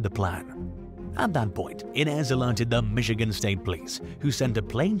through with the plan. At that point, Inez alerted the Michigan State Police, who sent a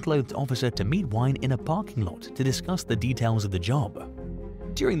plainclothes officer to meet Wine in a parking lot to discuss the details of the job.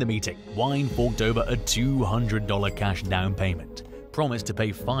 During the meeting, Wine forked over a $200 cash down payment, promised to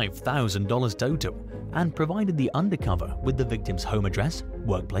pay $5,000 total, and provided the undercover with the victim's home address,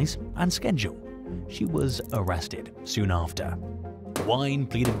 workplace, and schedule. She was arrested soon after. Wine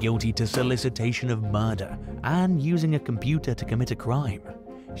pleaded guilty to solicitation of murder and using a computer to commit a crime.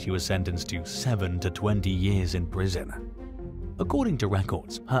 She was sentenced to 7 to 20 years in prison. According to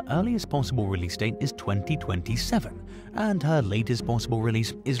records, her earliest possible release date is 2027, and her latest possible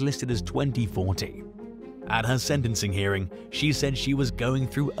release is listed as 2040. At her sentencing hearing, she said she was going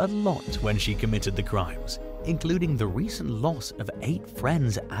through a lot when she committed the crimes, including the recent loss of 8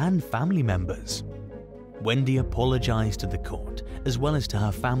 friends and family members. Wendy apologized to the court, as well as to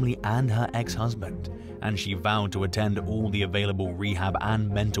her family and her ex-husband, and she vowed to attend all the available rehab and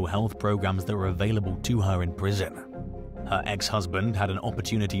mental health programs that were available to her in prison. Her ex-husband had an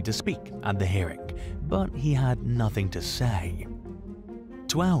opportunity to speak at the hearing, but he had nothing to say.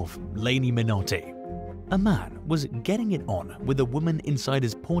 12. Laney Minotti. A man was getting it on with a woman inside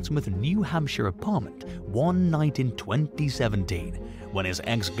his Portsmouth, New Hampshire apartment one night in 2017 when his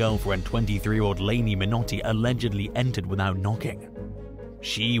ex-girlfriend 23-year-old Laney Minotti allegedly entered without knocking.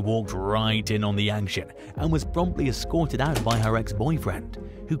 She walked right in on the action and was promptly escorted out by her ex-boyfriend,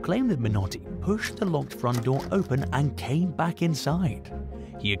 who claimed that Minotti pushed the locked front door open and came back inside.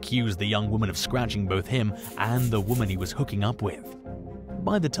 He accused the young woman of scratching both him and the woman he was hooking up with.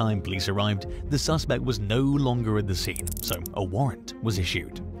 By the time police arrived, the suspect was no longer at the scene, so a warrant was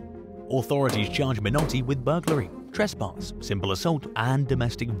issued. Authorities charged Minotti with burglary, trespass, simple assault, and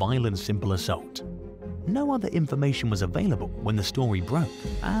domestic violence simple assault. No other information was available when the story broke,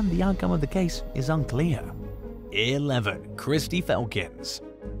 and the outcome of the case is unclear. 11. Christy Felkins.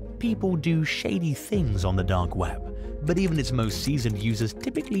 People do shady things on the dark web, but even its most seasoned users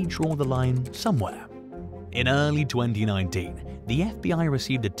typically draw the line somewhere. In early 2019, the FBI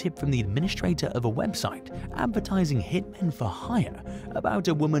received a tip from the administrator of a website advertising hitmen for hire about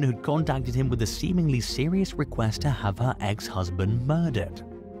a woman who'd contacted him with a seemingly serious request to have her ex-husband murdered.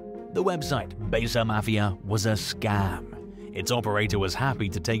 The website, Besa Mafia, was a scam. Its operator was happy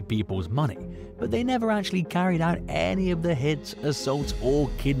to take people's money, but they never actually carried out any of the hits, assaults, or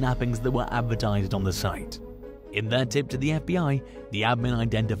kidnappings that were advertised on the site. In their tip to the FBI, the admin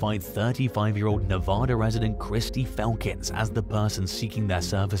identified 35-year-old Nevada resident Christy Felkins as the person seeking their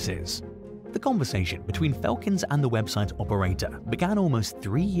services. The conversation between Felkins and the website's operator began almost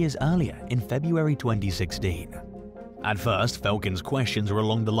 3 years earlier in February 2016. At first, Felkin's questions were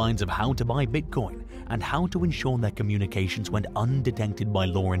along the lines of how to buy Bitcoin and how to ensure their communications went undetected by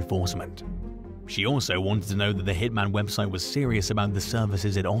law enforcement. She also wanted to know that the hitman website was serious about the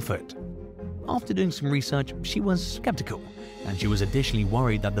services it offered. After doing some research, she was skeptical, and she was additionally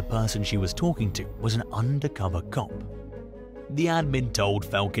worried that the person she was talking to was an undercover cop. The admin told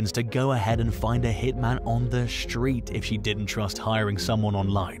Felkins to go ahead and find a hitman on the street if she didn't trust hiring someone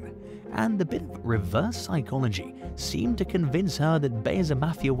online, and the bit of reverse psychology seemed to convince her that Beza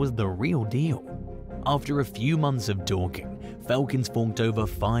Mafia was the real deal. After a few months of talking, Felkins forked over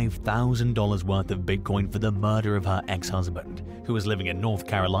 $5,000 worth of Bitcoin for the murder of her ex-husband, who was living in North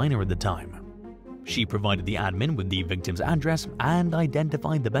Carolina at the time. She provided the admin with the victim's address and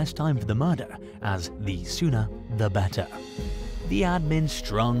identified the best time for the murder as the sooner the better. The admin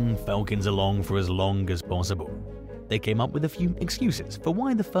strung Felkins along for as long as possible. They came up with a few excuses for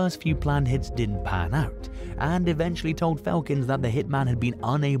why the first few planned hits didn't pan out, and eventually told Felkins that the hitman had been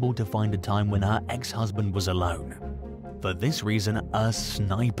unable to find a time when her ex-husband was alone. For this reason, a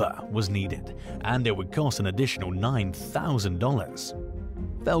sniper was needed, and it would cost an additional $9,000.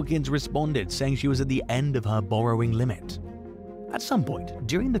 Felkins responded, saying she was at the end of her borrowing limit. At some point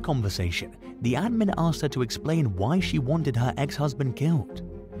during the conversation, the admin asked her to explain why she wanted her ex-husband killed.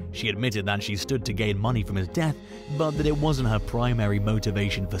 She admitted that she stood to gain money from his death, but that it wasn't her primary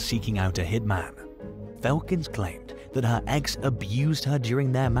motivation for seeking out a hitman. Felkins claimed that her ex abused her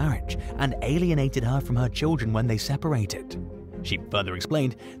during their marriage and alienated her from her children when they separated. She further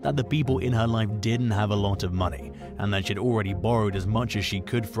explained that the people in her life didn't have a lot of money and that she'd already borrowed as much as she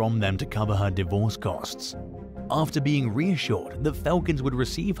could from them to cover her divorce costs. After being reassured that Felkins would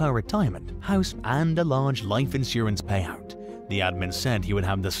receive her retirement, house, and a large life insurance payout, the admin said he would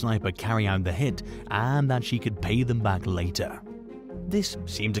have the sniper carry out the hit and that she could pay them back later. This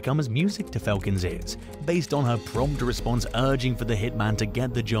seemed to come as music to Felkins' ears, based on her prompt response urging for the hitman to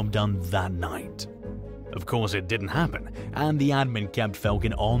get the job done that night. Of course, it didn't happen, and the admin kept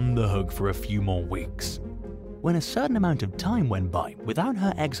Felkin on the hook for a few more weeks. When a certain amount of time went by without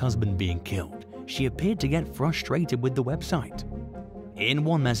her ex-husband being killed, she appeared to get frustrated with the website. In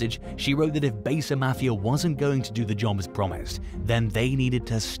one message, she wrote that if Beza Mafia wasn't going to do the job as promised, then they needed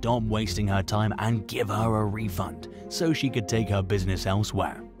to stop wasting her time and give her a refund so she could take her business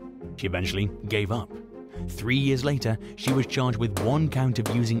elsewhere. She eventually gave up. 3 years later, she was charged with 1 count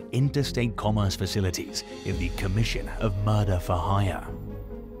of using interstate commerce facilities in the commission of murder for hire.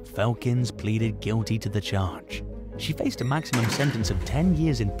 Felkins pleaded guilty to the charge. She faced a maximum sentence of 10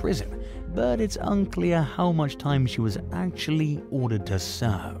 years in prison, but it's unclear how much time she was actually ordered to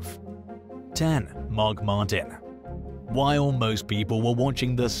serve. 10. Mark Martin. While most people were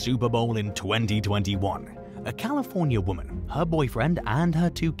watching the Super Bowl in 2021, a California woman, her boyfriend, and her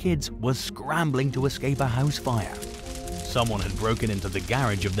 2 kids were scrambling to escape a house fire. Someone had broken into the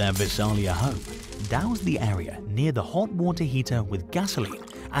garage of their Visalia home, doused the area near the hot water heater with gasoline,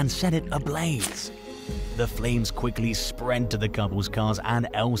 and set it ablaze. The flames quickly spread to the couple's cars and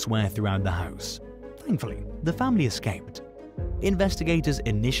elsewhere throughout the house. Thankfully, the family escaped. Investigators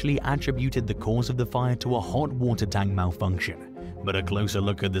initially attributed the cause of the fire to a hot water tank malfunction, but a closer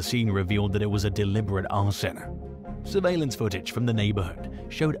look at the scene revealed that it was a deliberate arson. Surveillance footage from the neighborhood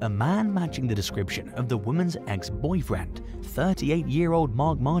showed a man matching the description of the woman's ex-boyfriend, 38-year-old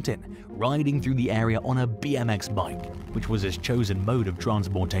Mark Martin, riding through the area on a BMX bike, which was his chosen mode of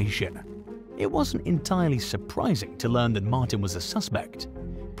transportation. It wasn't entirely surprising to learn that Martin was a suspect.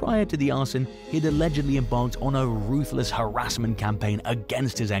 Prior to the arson, he'd allegedly embarked on a ruthless harassment campaign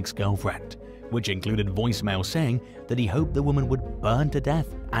against his ex-girlfriend, which included voicemail saying that he hoped the woman would burn to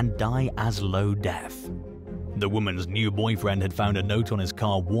death and die as low death. The woman's new boyfriend had found a note on his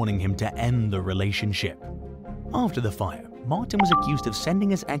car warning him to end the relationship. After the fire, Martin was accused of sending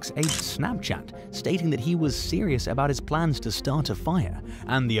his ex a Snapchat stating that he was serious about his plans to start a fire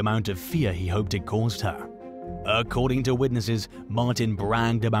and the amount of fear he hoped it caused her. According to witnesses, Martin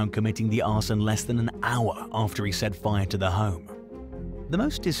bragged about committing the arson less than an hour after he set fire to the home. The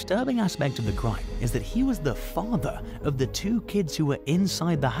most disturbing aspect of the crime is that he was the father of the 2 kids who were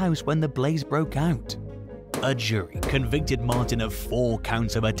inside the house when the blaze broke out. A jury convicted Martin of 4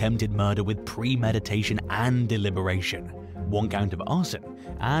 counts of attempted murder with premeditation and deliberation, 1 count of arson,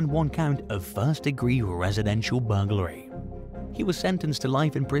 and 1 count of first-degree residential burglary. He was sentenced to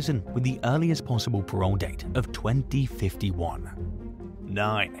life in prison with the earliest possible parole date of 2051.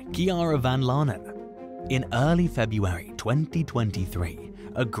 9. Kiara Van Lanen. In early February 2023,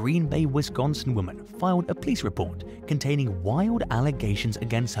 a Green Bay, Wisconsin woman filed a police report containing wild allegations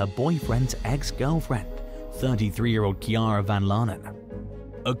against her boyfriend's ex-girlfriend, 33-year-old Kiara Van Lanen.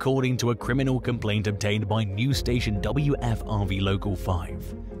 According to a criminal complaint obtained by news station WFRV Local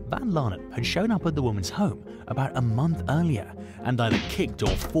 5, Van Larnen had shown up at the woman's home about a month earlier and either kicked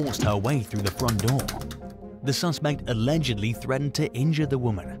or forced her way through the front door. The suspect allegedly threatened to injure the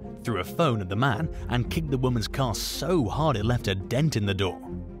woman, threw a phone at the man, and kicked the woman's car so hard it left a dent in the door.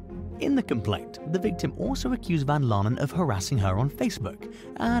 In the complaint, the victim also accused Van Larnen of harassing her on Facebook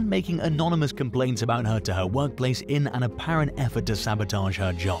and making anonymous complaints about her to her workplace in an apparent effort to sabotage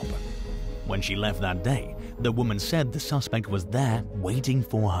her job. When she left that day, the woman said the suspect was there waiting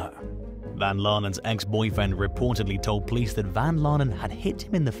for her. Van Larnen's ex-boyfriend reportedly told police that Van Larnen had hit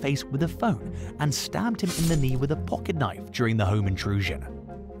him in the face with a phone and stabbed him in the knee with a pocket knife during the home intrusion.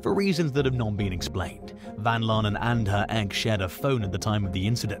 For reasons that have not been explained, Van Larnen and her ex shared a phone at the time of the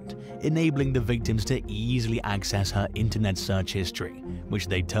incident, enabling the victims to easily access her internet search history, which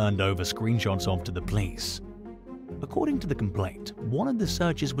they turned over screenshots of to the police. According to the complaint, one of the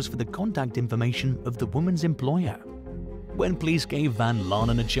searches was for the contact information of the woman's employer. When police gave Van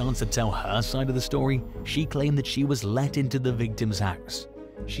Larnen a chance to tell her side of the story, she claimed that she was let into the victim's house.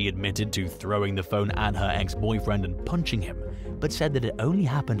 She admitted to throwing the phone at her ex-boyfriend and punching him, but said that it only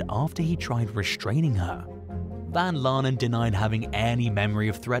happened after he tried restraining her. Van Larnen denied having any memory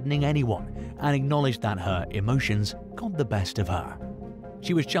of threatening anyone and acknowledged that her emotions got the best of her.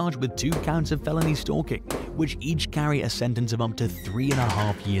 She was charged with 2 counts of felony stalking, which each carry a sentence of up to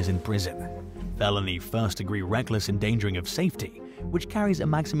 3.5 years in prison. Felony first-degree reckless endangering of safety, which carries a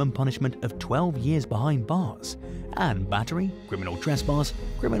maximum punishment of 12 years behind bars, and battery, criminal trespass,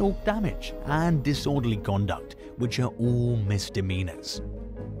 criminal damage, and disorderly conduct, which are all misdemeanors.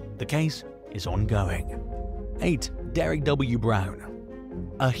 The case is ongoing. 8. Derek W. Brown.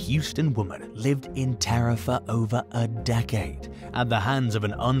 A Houston woman lived in terror for over a decade at the hands of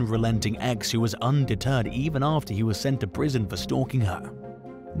an unrelenting ex who was undeterred even after he was sent to prison for stalking her.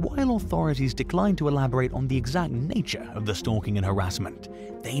 While authorities declined to elaborate on the exact nature of the stalking and harassment,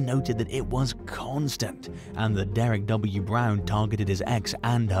 they noted that it was constant and that Derek W. Brown targeted his ex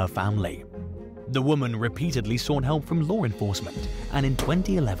and her family. The woman repeatedly sought help from law enforcement, and in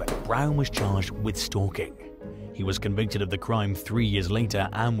 2011, Brown was charged with stalking. He was convicted of the crime 3 years later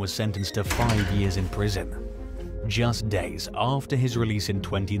and was sentenced to 5 years in prison. Just days after his release in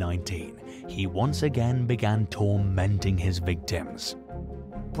 2019, he once again began tormenting his victims.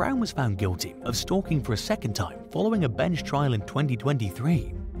 Brown was found guilty of stalking for a second time following a bench trial in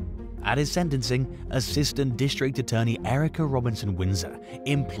 2023. At his sentencing, Assistant District Attorney Erica Robinson Windsor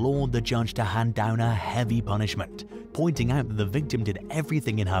implored the judge to hand down a heavy punishment, pointing out that the victim did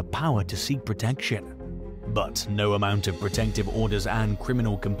everything in her power to seek protection. But no amount of protective orders and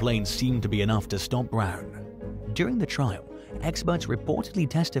criminal complaints seemed to be enough to stop Brown. During the trial, experts reportedly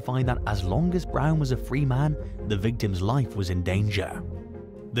testified that as long as Brown was a free man, the victim's life was in danger.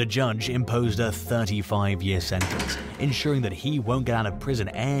 The judge imposed a 35-year sentence, ensuring that he won't get out of prison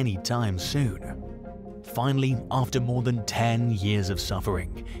anytime soon. Finally, after more than 10 years of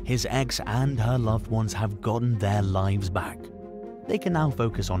suffering, his ex and her loved ones have gotten their lives back. They can now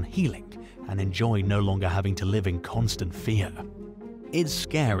focus on healing and enjoy no longer having to live in constant fear. It's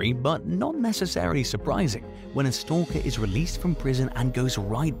scary, but not necessarily surprising when a stalker is released from prison and goes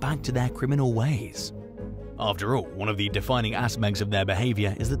right back to their criminal ways. After all, one of the defining aspects of their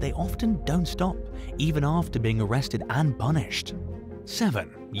behavior is that they often don't stop, even after being arrested and punished.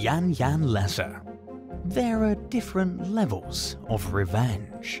 7. Yan Yan Lesser. There are different levels of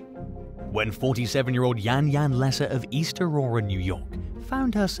revenge. When 47-year-old Yan Yan Lesser of East Aurora, New York,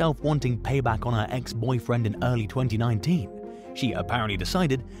 found herself wanting payback on her ex-boyfriend in early 2019, she apparently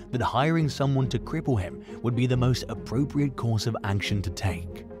decided that hiring someone to cripple him would be the most appropriate course of action to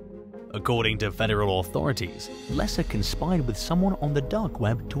take. According to federal authorities, Lesser conspired with someone on the dark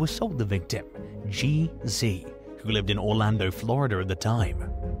web to assault the victim, GZ, who lived in Orlando, Florida at the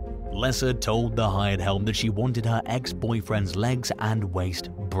time. Lesser told the hired help that she wanted her ex-boyfriend's legs and waist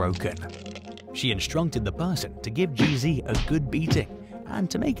broken. She instructed the person to give GZ a good beating and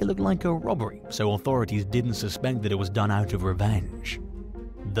to make it look like a robbery so authorities didn't suspect that it was done out of revenge.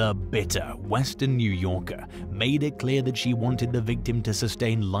 The bitter Western New Yorker made it clear that she wanted the victim to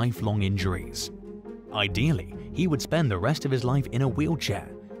sustain lifelong injuries. Ideally, he would spend the rest of his life in a wheelchair,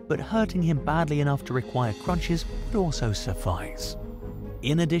 but hurting him badly enough to require crutches would also suffice.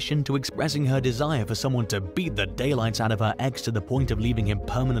 In addition to expressing her desire for someone to beat the daylights out of her ex to the point of leaving him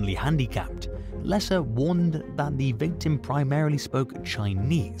permanently handicapped, Lesser warned that the victim primarily spoke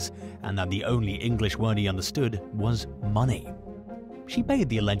Chinese and that the only English word he understood was money. She paid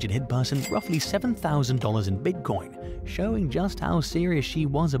the alleged hit person roughly $7,000 in Bitcoin, showing just how serious she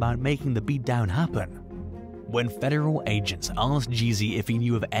was about making the beatdown happen. When federal agents asked Jeezy if he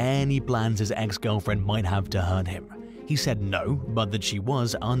knew of any plans his ex-girlfriend might have to hurt him, he said no, but that she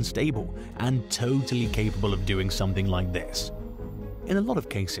was unstable and totally capable of doing something like this. In a lot of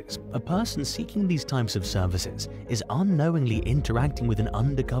cases, a person seeking these types of services is unknowingly interacting with an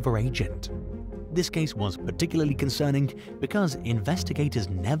undercover agent. This case was particularly concerning because investigators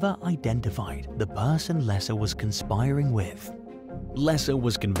never identified the person Lesser was conspiring with. Lesser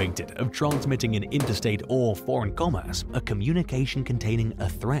was convicted of transmitting in interstate or foreign commerce a communication containing a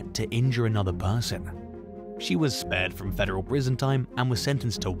threat to injure another person. She was spared from federal prison time and was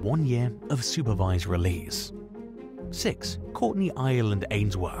sentenced to 1 year of supervised release. 6. Courtney Ireland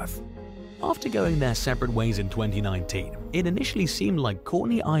Ainsworth. After going their separate ways in 2019, it initially seemed like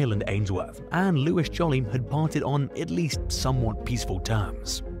Courtney Ireland Ainsworth and Louis Jolley had parted on at least somewhat peaceful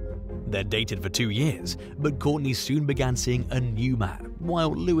terms. They dated for 2 years, but Courtney soon began seeing a new man,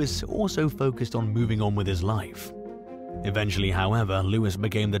 while Louis also focused on moving on with his life. Eventually, however, Louis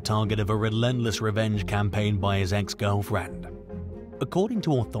became the target of a relentless revenge campaign by his ex-girlfriend. According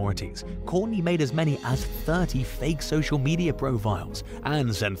to authorities, Courtney made as many as 30 fake social media profiles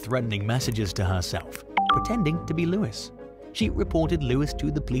and sent threatening messages to herself, pretending to be Louis. She reported Louis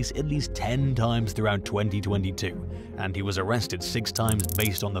to the police at least 10 times throughout 2022, and he was arrested 6 times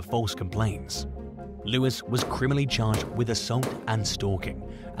based on the false complaints. Louis was criminally charged with assault and stalking,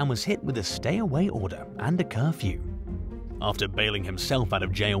 and was hit with a stay-away order and a curfew. After bailing himself out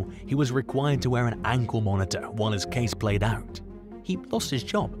of jail, he was required to wear an ankle monitor while his case played out. He lost his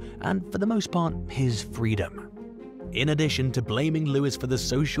job and, for the most part, his freedom. In addition to blaming Louis for the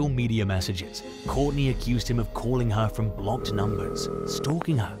social media messages, Courtney accused him of calling her from blocked numbers,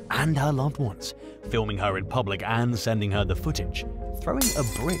 stalking her and her loved ones, filming her in public and sending her the footage, throwing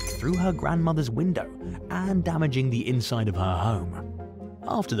a brick through her grandmother's window, and damaging the inside of her home.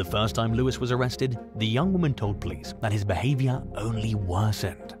 After the first time Louis was arrested, the young woman told police that his behavior only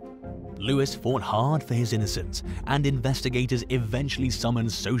worsened. Louis fought hard for his innocence, and investigators eventually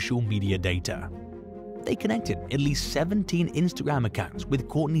summoned social media data. They connected at least 17 Instagram accounts with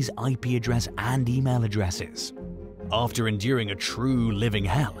Courtney's IP address and email addresses. After enduring a true living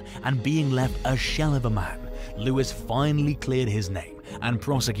hell and being left a shell of a man, Louis finally cleared his name, and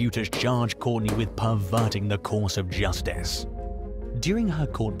prosecutors charged Courtney with perverting the course of justice. During her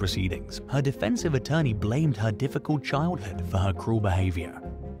court proceedings, her defensive attorney blamed her difficult childhood for her cruel behavior.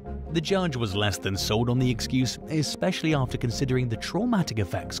 The judge was less than sold on the excuse, especially after considering the traumatic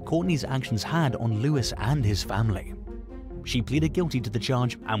effects Courtney's actions had on Louis and his family. She pleaded guilty to the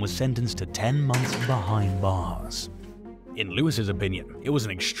charge and was sentenced to 10 months behind bars. In Louis's opinion, it was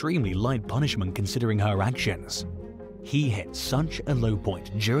an extremely light punishment considering her actions. He hit such a low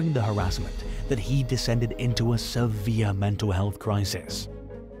point during the harassment that he descended into a severe mental health crisis.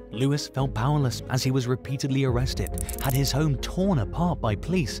 Louis felt powerless as he was repeatedly arrested, had his home torn apart by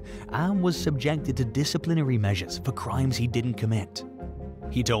police, and was subjected to disciplinary measures for crimes he didn't commit.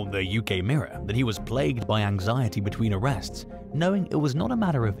 He told the UK Mirror that he was plagued by anxiety between arrests, knowing it was not a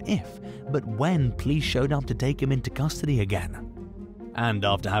matter of if, but when police showed up to take him into custody again. And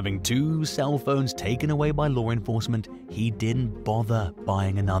after having 2 cell phones taken away by law enforcement, he didn't bother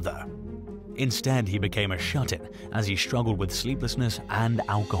buying another. Instead, he became a shut-in as he struggled with sleeplessness and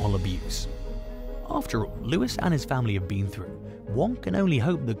alcohol abuse. After all Louis and his family have been through, one can only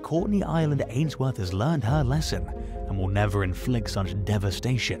hope that Courtney Ireland Ainsworth has learned her lesson and will never inflict such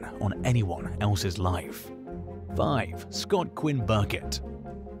devastation on anyone else's life. 5. Scott Quinn Burkett.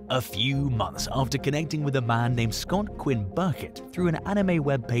 A few months after connecting with a man named Scott Quinn Burkett through an anime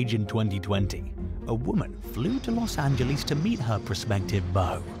webpage in 2020, a woman flew to Los Angeles to meet her prospective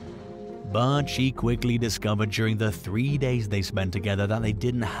beau. But she quickly discovered during the 3 days they spent together that they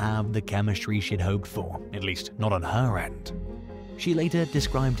didn't have the chemistry she'd hoped for, at least not on her end. She later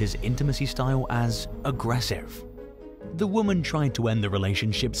described his intimacy style as aggressive. The woman tried to end the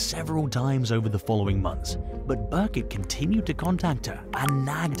relationship several times over the following months, but Burkett continued to contact her and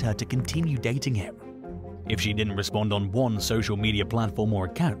nagged her to continue dating him. If she didn't respond on one social media platform or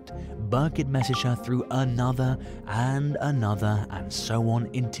account, Burkett messaged her through another, and so on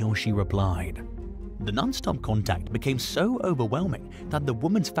until she replied. The non-stop contact became so overwhelming that the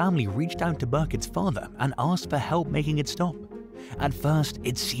woman's family reached out to Burkett's father and asked for help making it stop. At first,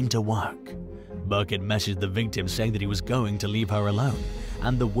 it seemed to work. Burkett messaged the victim saying that he was going to leave her alone,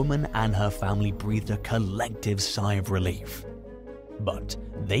 and the woman and her family breathed a collective sigh of relief. But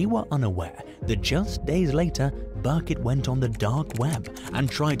they were unaware that just days later, Burkett went on the dark web and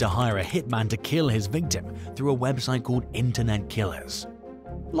tried to hire a hitman to kill his victim through a website called Internet Killers.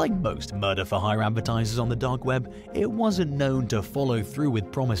 Like most murder-for-hire advertisers on the dark web, it wasn't known to follow through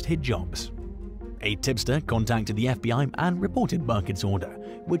with promised hit jobs. A tipster contacted the FBI and reported Burkett's order,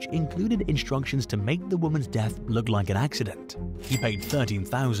 which included instructions to make the woman's death look like an accident. He paid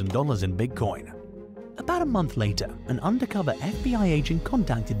 $13,000 in Bitcoin. About a month later, an undercover FBI agent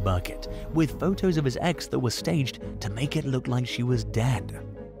contacted Burkett with photos of his ex that were staged to make it look like she was dead.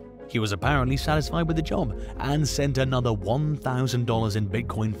 He was apparently satisfied with the job and sent another $1,000 in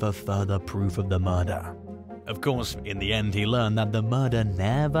Bitcoin for further proof of the murder. Of course, in the end he learned that the murder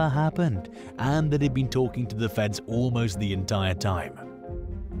never happened and that he'd been talking to the feds almost the entire time.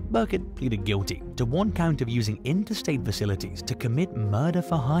 Burkett pleaded guilty to one count of using interstate facilities to commit murder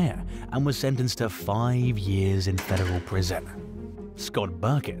for hire and was sentenced to 5 years in federal prison. Scott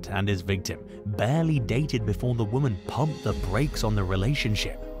Burkett and his victim barely dated before the woman pumped the brakes on the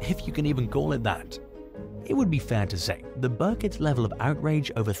relationship, if you can even call it that. It would be fair to say that Burkett's level of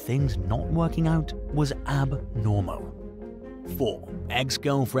outrage over things not working out was abnormal. 4.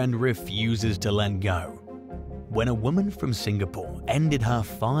 Ex-girlfriend refuses to let go. When a woman from Singapore ended her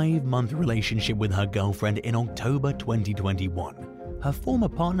 5-month relationship with her girlfriend in October 2021, her former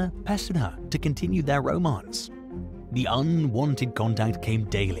partner pestered her to continue their romance. The unwanted contact came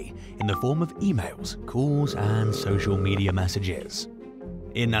daily in the form of emails, calls, and social media messages.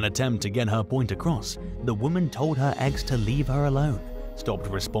 In an attempt to get her point across, the woman told her ex to leave her alone, stopped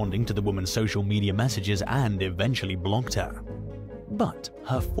responding to the woman's social media messages, and eventually blocked her. But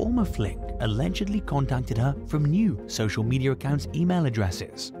her former fling allegedly contacted her from new social media accounts' email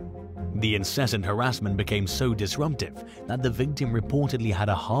addresses. The incessant harassment became so disruptive that the victim reportedly had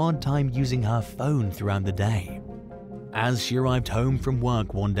a hard time using her phone throughout the day. As she arrived home from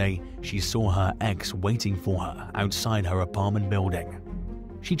work one day, she saw her ex waiting for her outside her apartment building.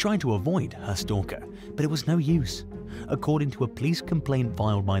 She tried to avoid her stalker, but it was no use. According to a police complaint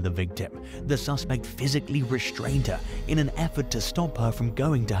filed by the victim, the suspect physically restrained her in an effort to stop her from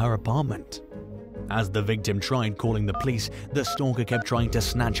going to her apartment. As the victim tried calling the police, the stalker kept trying to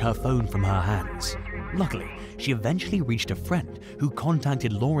snatch her phone from her hands. Luckily, she eventually reached a friend who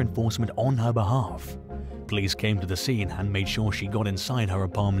contacted law enforcement on her behalf. Police came to the scene and made sure she got inside her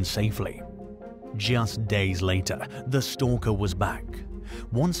apartment safely. Just days later, the stalker was back.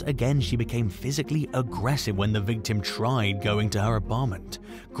 Once again, she became physically aggressive when the victim tried going to her apartment,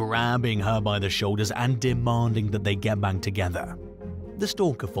 grabbing her by the shoulders and demanding that they get back together. The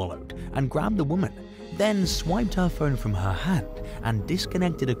stalker followed and grabbed the woman, then swiped her phone from her hand and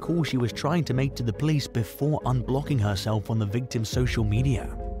disconnected a call she was trying to make to the police before unblocking herself on the victim's social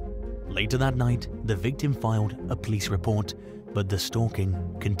media. Later that night, the victim filed a police report, but the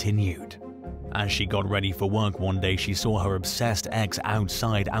stalking continued. As she got ready for work one day, she saw her obsessed ex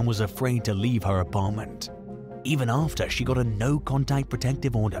outside and was afraid to leave her apartment. Even after she got a no-contact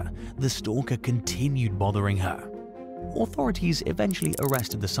protective order, the stalker continued bothering her. Authorities eventually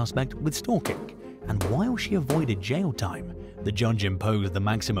arrested the suspect with stalking, and while she avoided jail time, the judge imposed the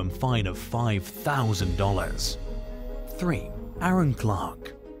maximum fine of $5,000. 3. Aaron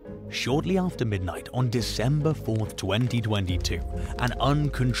Clark. Shortly after midnight on December 4, 2022, an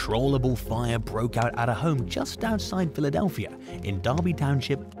uncontrollable fire broke out at a home just outside Philadelphia in Darby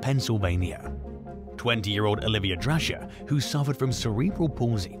Township, Pennsylvania. 20-year-old Olivia Drasher, who suffered from cerebral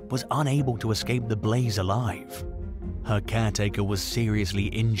palsy, was unable to escape the blaze alive. Her caretaker was seriously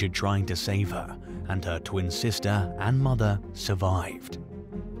injured trying to save her, and her twin sister and mother survived.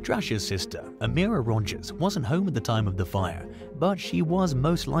 Drasher's sister, Amira Rogers, wasn't home at the time of the fire, but she was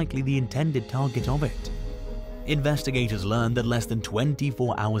most likely the intended target of it. Investigators learned that less than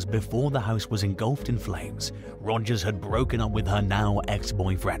 24 hours before the house was engulfed in flames, Rogers had broken up with her now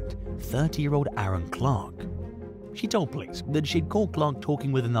ex-boyfriend, 30-year-old Aaron Clark. She told police that she'd caught Clark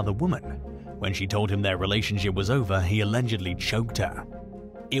talking with another woman. When she told him their relationship was over, he allegedly choked her.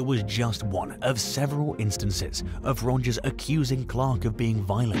 It was just one of several instances of Rogers accusing Clark of being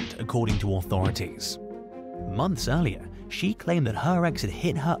violent, according to authorities. Months earlier, she claimed that her ex had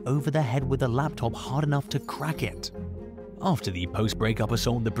hit her over the head with a laptop hard enough to crack it. After the post-breakup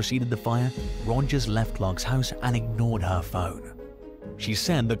assault that preceded the fire, Rogers left Clark's house and ignored her phone. She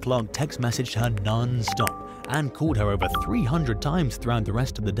said that Clark text messaged her non-stop and called her over 300 times throughout the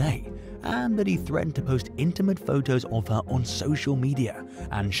rest of the day, and that he threatened to post intimate photos of her on social media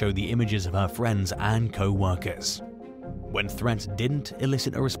and show the images of her friends and co-workers. When threats didn't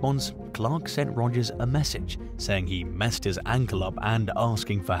elicit a response, Clark sent Rogers a message saying he messed his ankle up and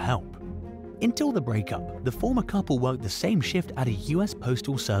asking for help. Until the breakup, the former couple worked the same shift at a US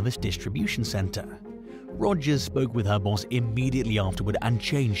Postal Service distribution center. Rogers spoke with her boss immediately afterward and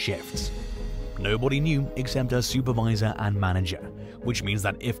changed shifts. Nobody knew except her supervisor and manager, which means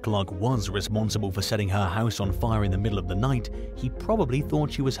that if Clark was responsible for setting her house on fire in the middle of the night, he probably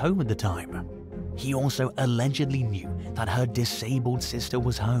thought she was home at the time. he also allegedly knew that her disabled sister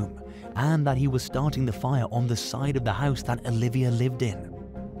was home and that he was starting the fire on the side of the house that Olivia lived in.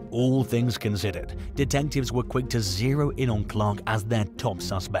 All things considered, detectives were quick to zero in on Clark as their top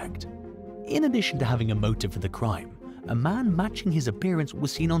suspect. In addition to having a motive for the crime, a man matching his appearance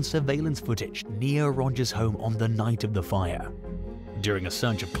was seen on surveillance footage near Rogers' home on the night of the fire. During a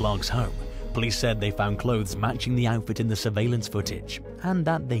search of Clark's home, police said they found clothes matching the outfit in the surveillance footage and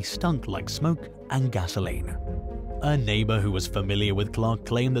that they stunk like smoke and gasoline. A neighbor who was familiar with Clark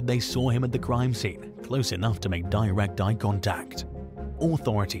claimed that they saw him at the crime scene, close enough to make direct eye contact.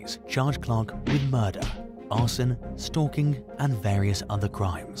 Authorities charged Clark with murder, arson, stalking, and various other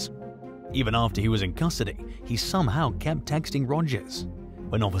crimes. Even after he was in custody, he somehow kept texting Rogers.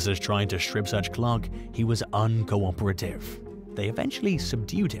 When officers tried to strip search Clark, he was uncooperative. They eventually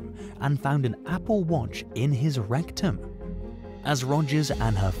subdued him and found an Apple Watch in his rectum. As Rogers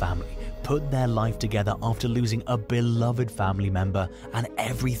and her family put their life together after losing a beloved family member and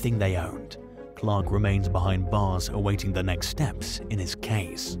everything they owned, Clark remains behind bars awaiting the next steps in his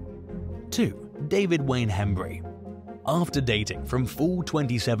case. 2. David Wayne Hembree. After dating from fall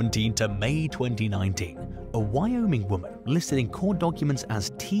 2017 to May 2019, a Wyoming woman listed in court documents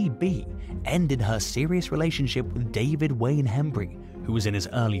as TB ended her serious relationship with David Wayne Hembree, who was in his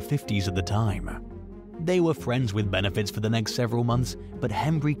early 50s at the time. They were friends with benefits for the next several months, but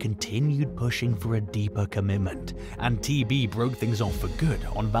Hembree continued pushing for a deeper commitment, and TB broke things off for good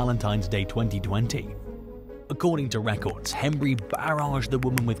on Valentine's Day 2020. According to records, Hembree barraged the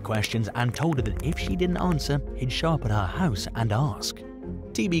woman with questions and told her that if she didn't answer, he'd show up at her house and ask.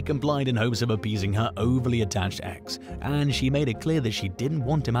 TB complied in hopes of appeasing her overly attached ex, and she made it clear that she didn't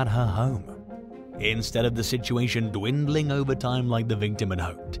want him at her home. Instead of the situation dwindling over time like the victim had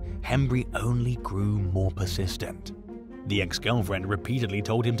hoped, Hembree only grew more persistent. The ex-girlfriend repeatedly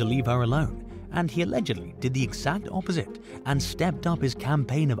told him to leave her alone, and he allegedly did the exact opposite and stepped up his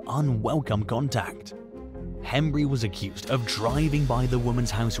campaign of unwelcome contact. Hembree was accused of driving by the woman's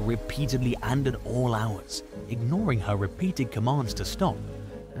house repeatedly and at all hours, ignoring her repeated commands to stop,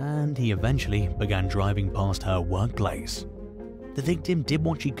 and he eventually began driving past her workplace. The victim did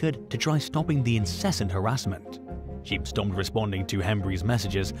what she could to try stopping the incessant harassment. She stopped responding to Hembree's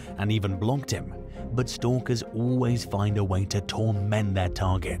messages and even blocked him, but stalkers always find a way to torment their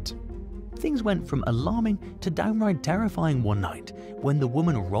target. Things went from alarming to downright terrifying one night when the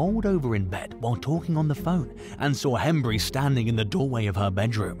woman rolled over in bed while talking on the phone and saw Hembree standing in the doorway of her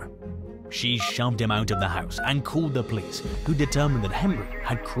bedroom. She shoved him out of the house and called the police, who determined that Hembree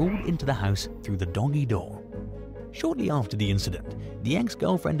had crawled into the house through the doggy door. Shortly after the incident, the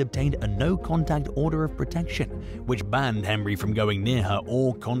ex-girlfriend obtained a no-contact order of protection, which banned Hembree from going near her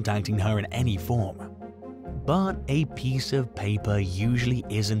or contacting her in any form. But a piece of paper usually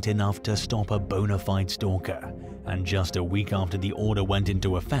isn't enough to stop a bona fide stalker, and just a week after the order went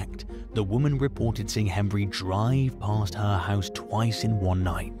into effect, the woman reported seeing Hembree drive past her house twice in one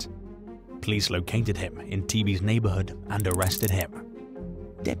night. Police located him in TB's neighborhood and arrested him.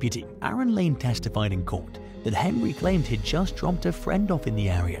 Deputy Aaron Lane testified in court that Hembree claimed he'd just dropped a friend off in the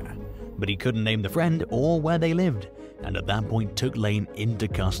area, but he couldn't name the friend or where they lived, and at that point took Lane into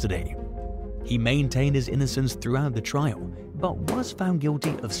custody. He maintained his innocence throughout the trial, but was found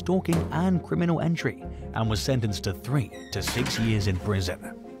guilty of stalking and criminal entry and was sentenced to 3 to 6 years in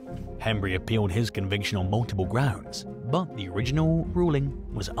prison. Hembree appealed his conviction on multiple grounds, but the original ruling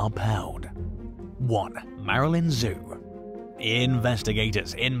was upheld. 1. Marilyn Zhu.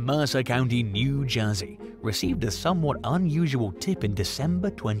 Investigators in Mercer County, New Jersey received a somewhat unusual tip in December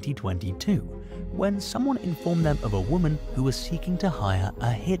 2022 when someone informed them of a woman who was seeking to hire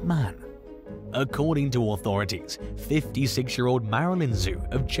a hitman. According to authorities, 56-year-old Marilyn Zhu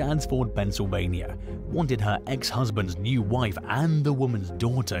of Chadsford, Pennsylvania, wanted her ex-husband's new wife and the woman's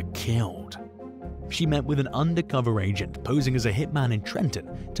daughter killed. She met with an undercover agent posing as a hitman in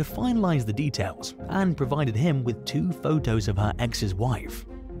Trenton to finalize the details and provided him with 2 photos of her ex's wife.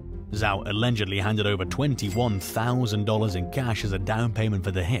 Zhao allegedly handed over $21,000 in cash as a down payment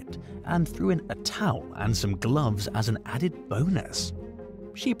for the hit and threw in a towel and some gloves as an added bonus.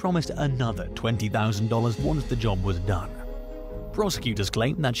 She promised another $20,000 once the job was done. Prosecutors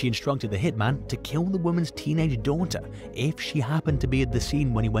claimed that she instructed the hitman to kill the woman's teenage daughter if she happened to be at the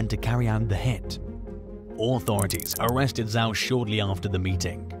scene when he went to carry out the hit. Authorities arrested Zhao shortly after the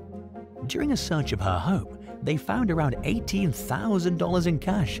meeting. During a search of her home, they found around $18,000 in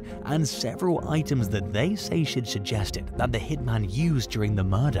cash and several items that they say should suggested that the hitman used during the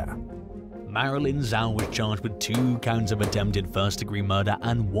murder. Marilyn Zhao was charged with 2 counts of attempted first-degree murder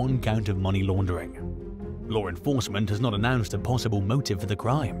and 1 count of money laundering. Law enforcement has not announced a possible motive for the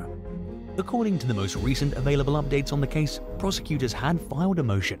crime. According to the most recent available updates on the case, prosecutors had filed a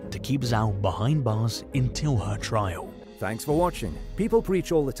motion to keep Zhao behind bars until her trial. Thanks for watching. People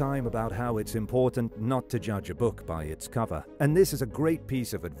preach all the time about how it's important not to judge a book by its cover. And this is a great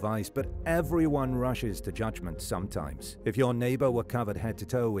piece of advice, but everyone rushes to judgment sometimes. If your neighbor were covered head to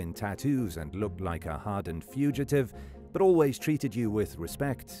toe in tattoos and looked like a hardened fugitive, but always treated you with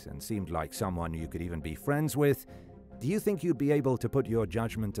respect and seemed like someone you could even be friends with, do you think you'd be able to put your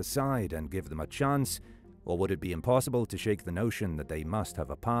judgment aside and give them a chance? Or would it be impossible to shake the notion that they must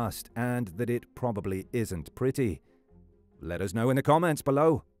have a past and that it probably isn't pretty? Let us know in the comments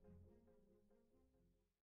below.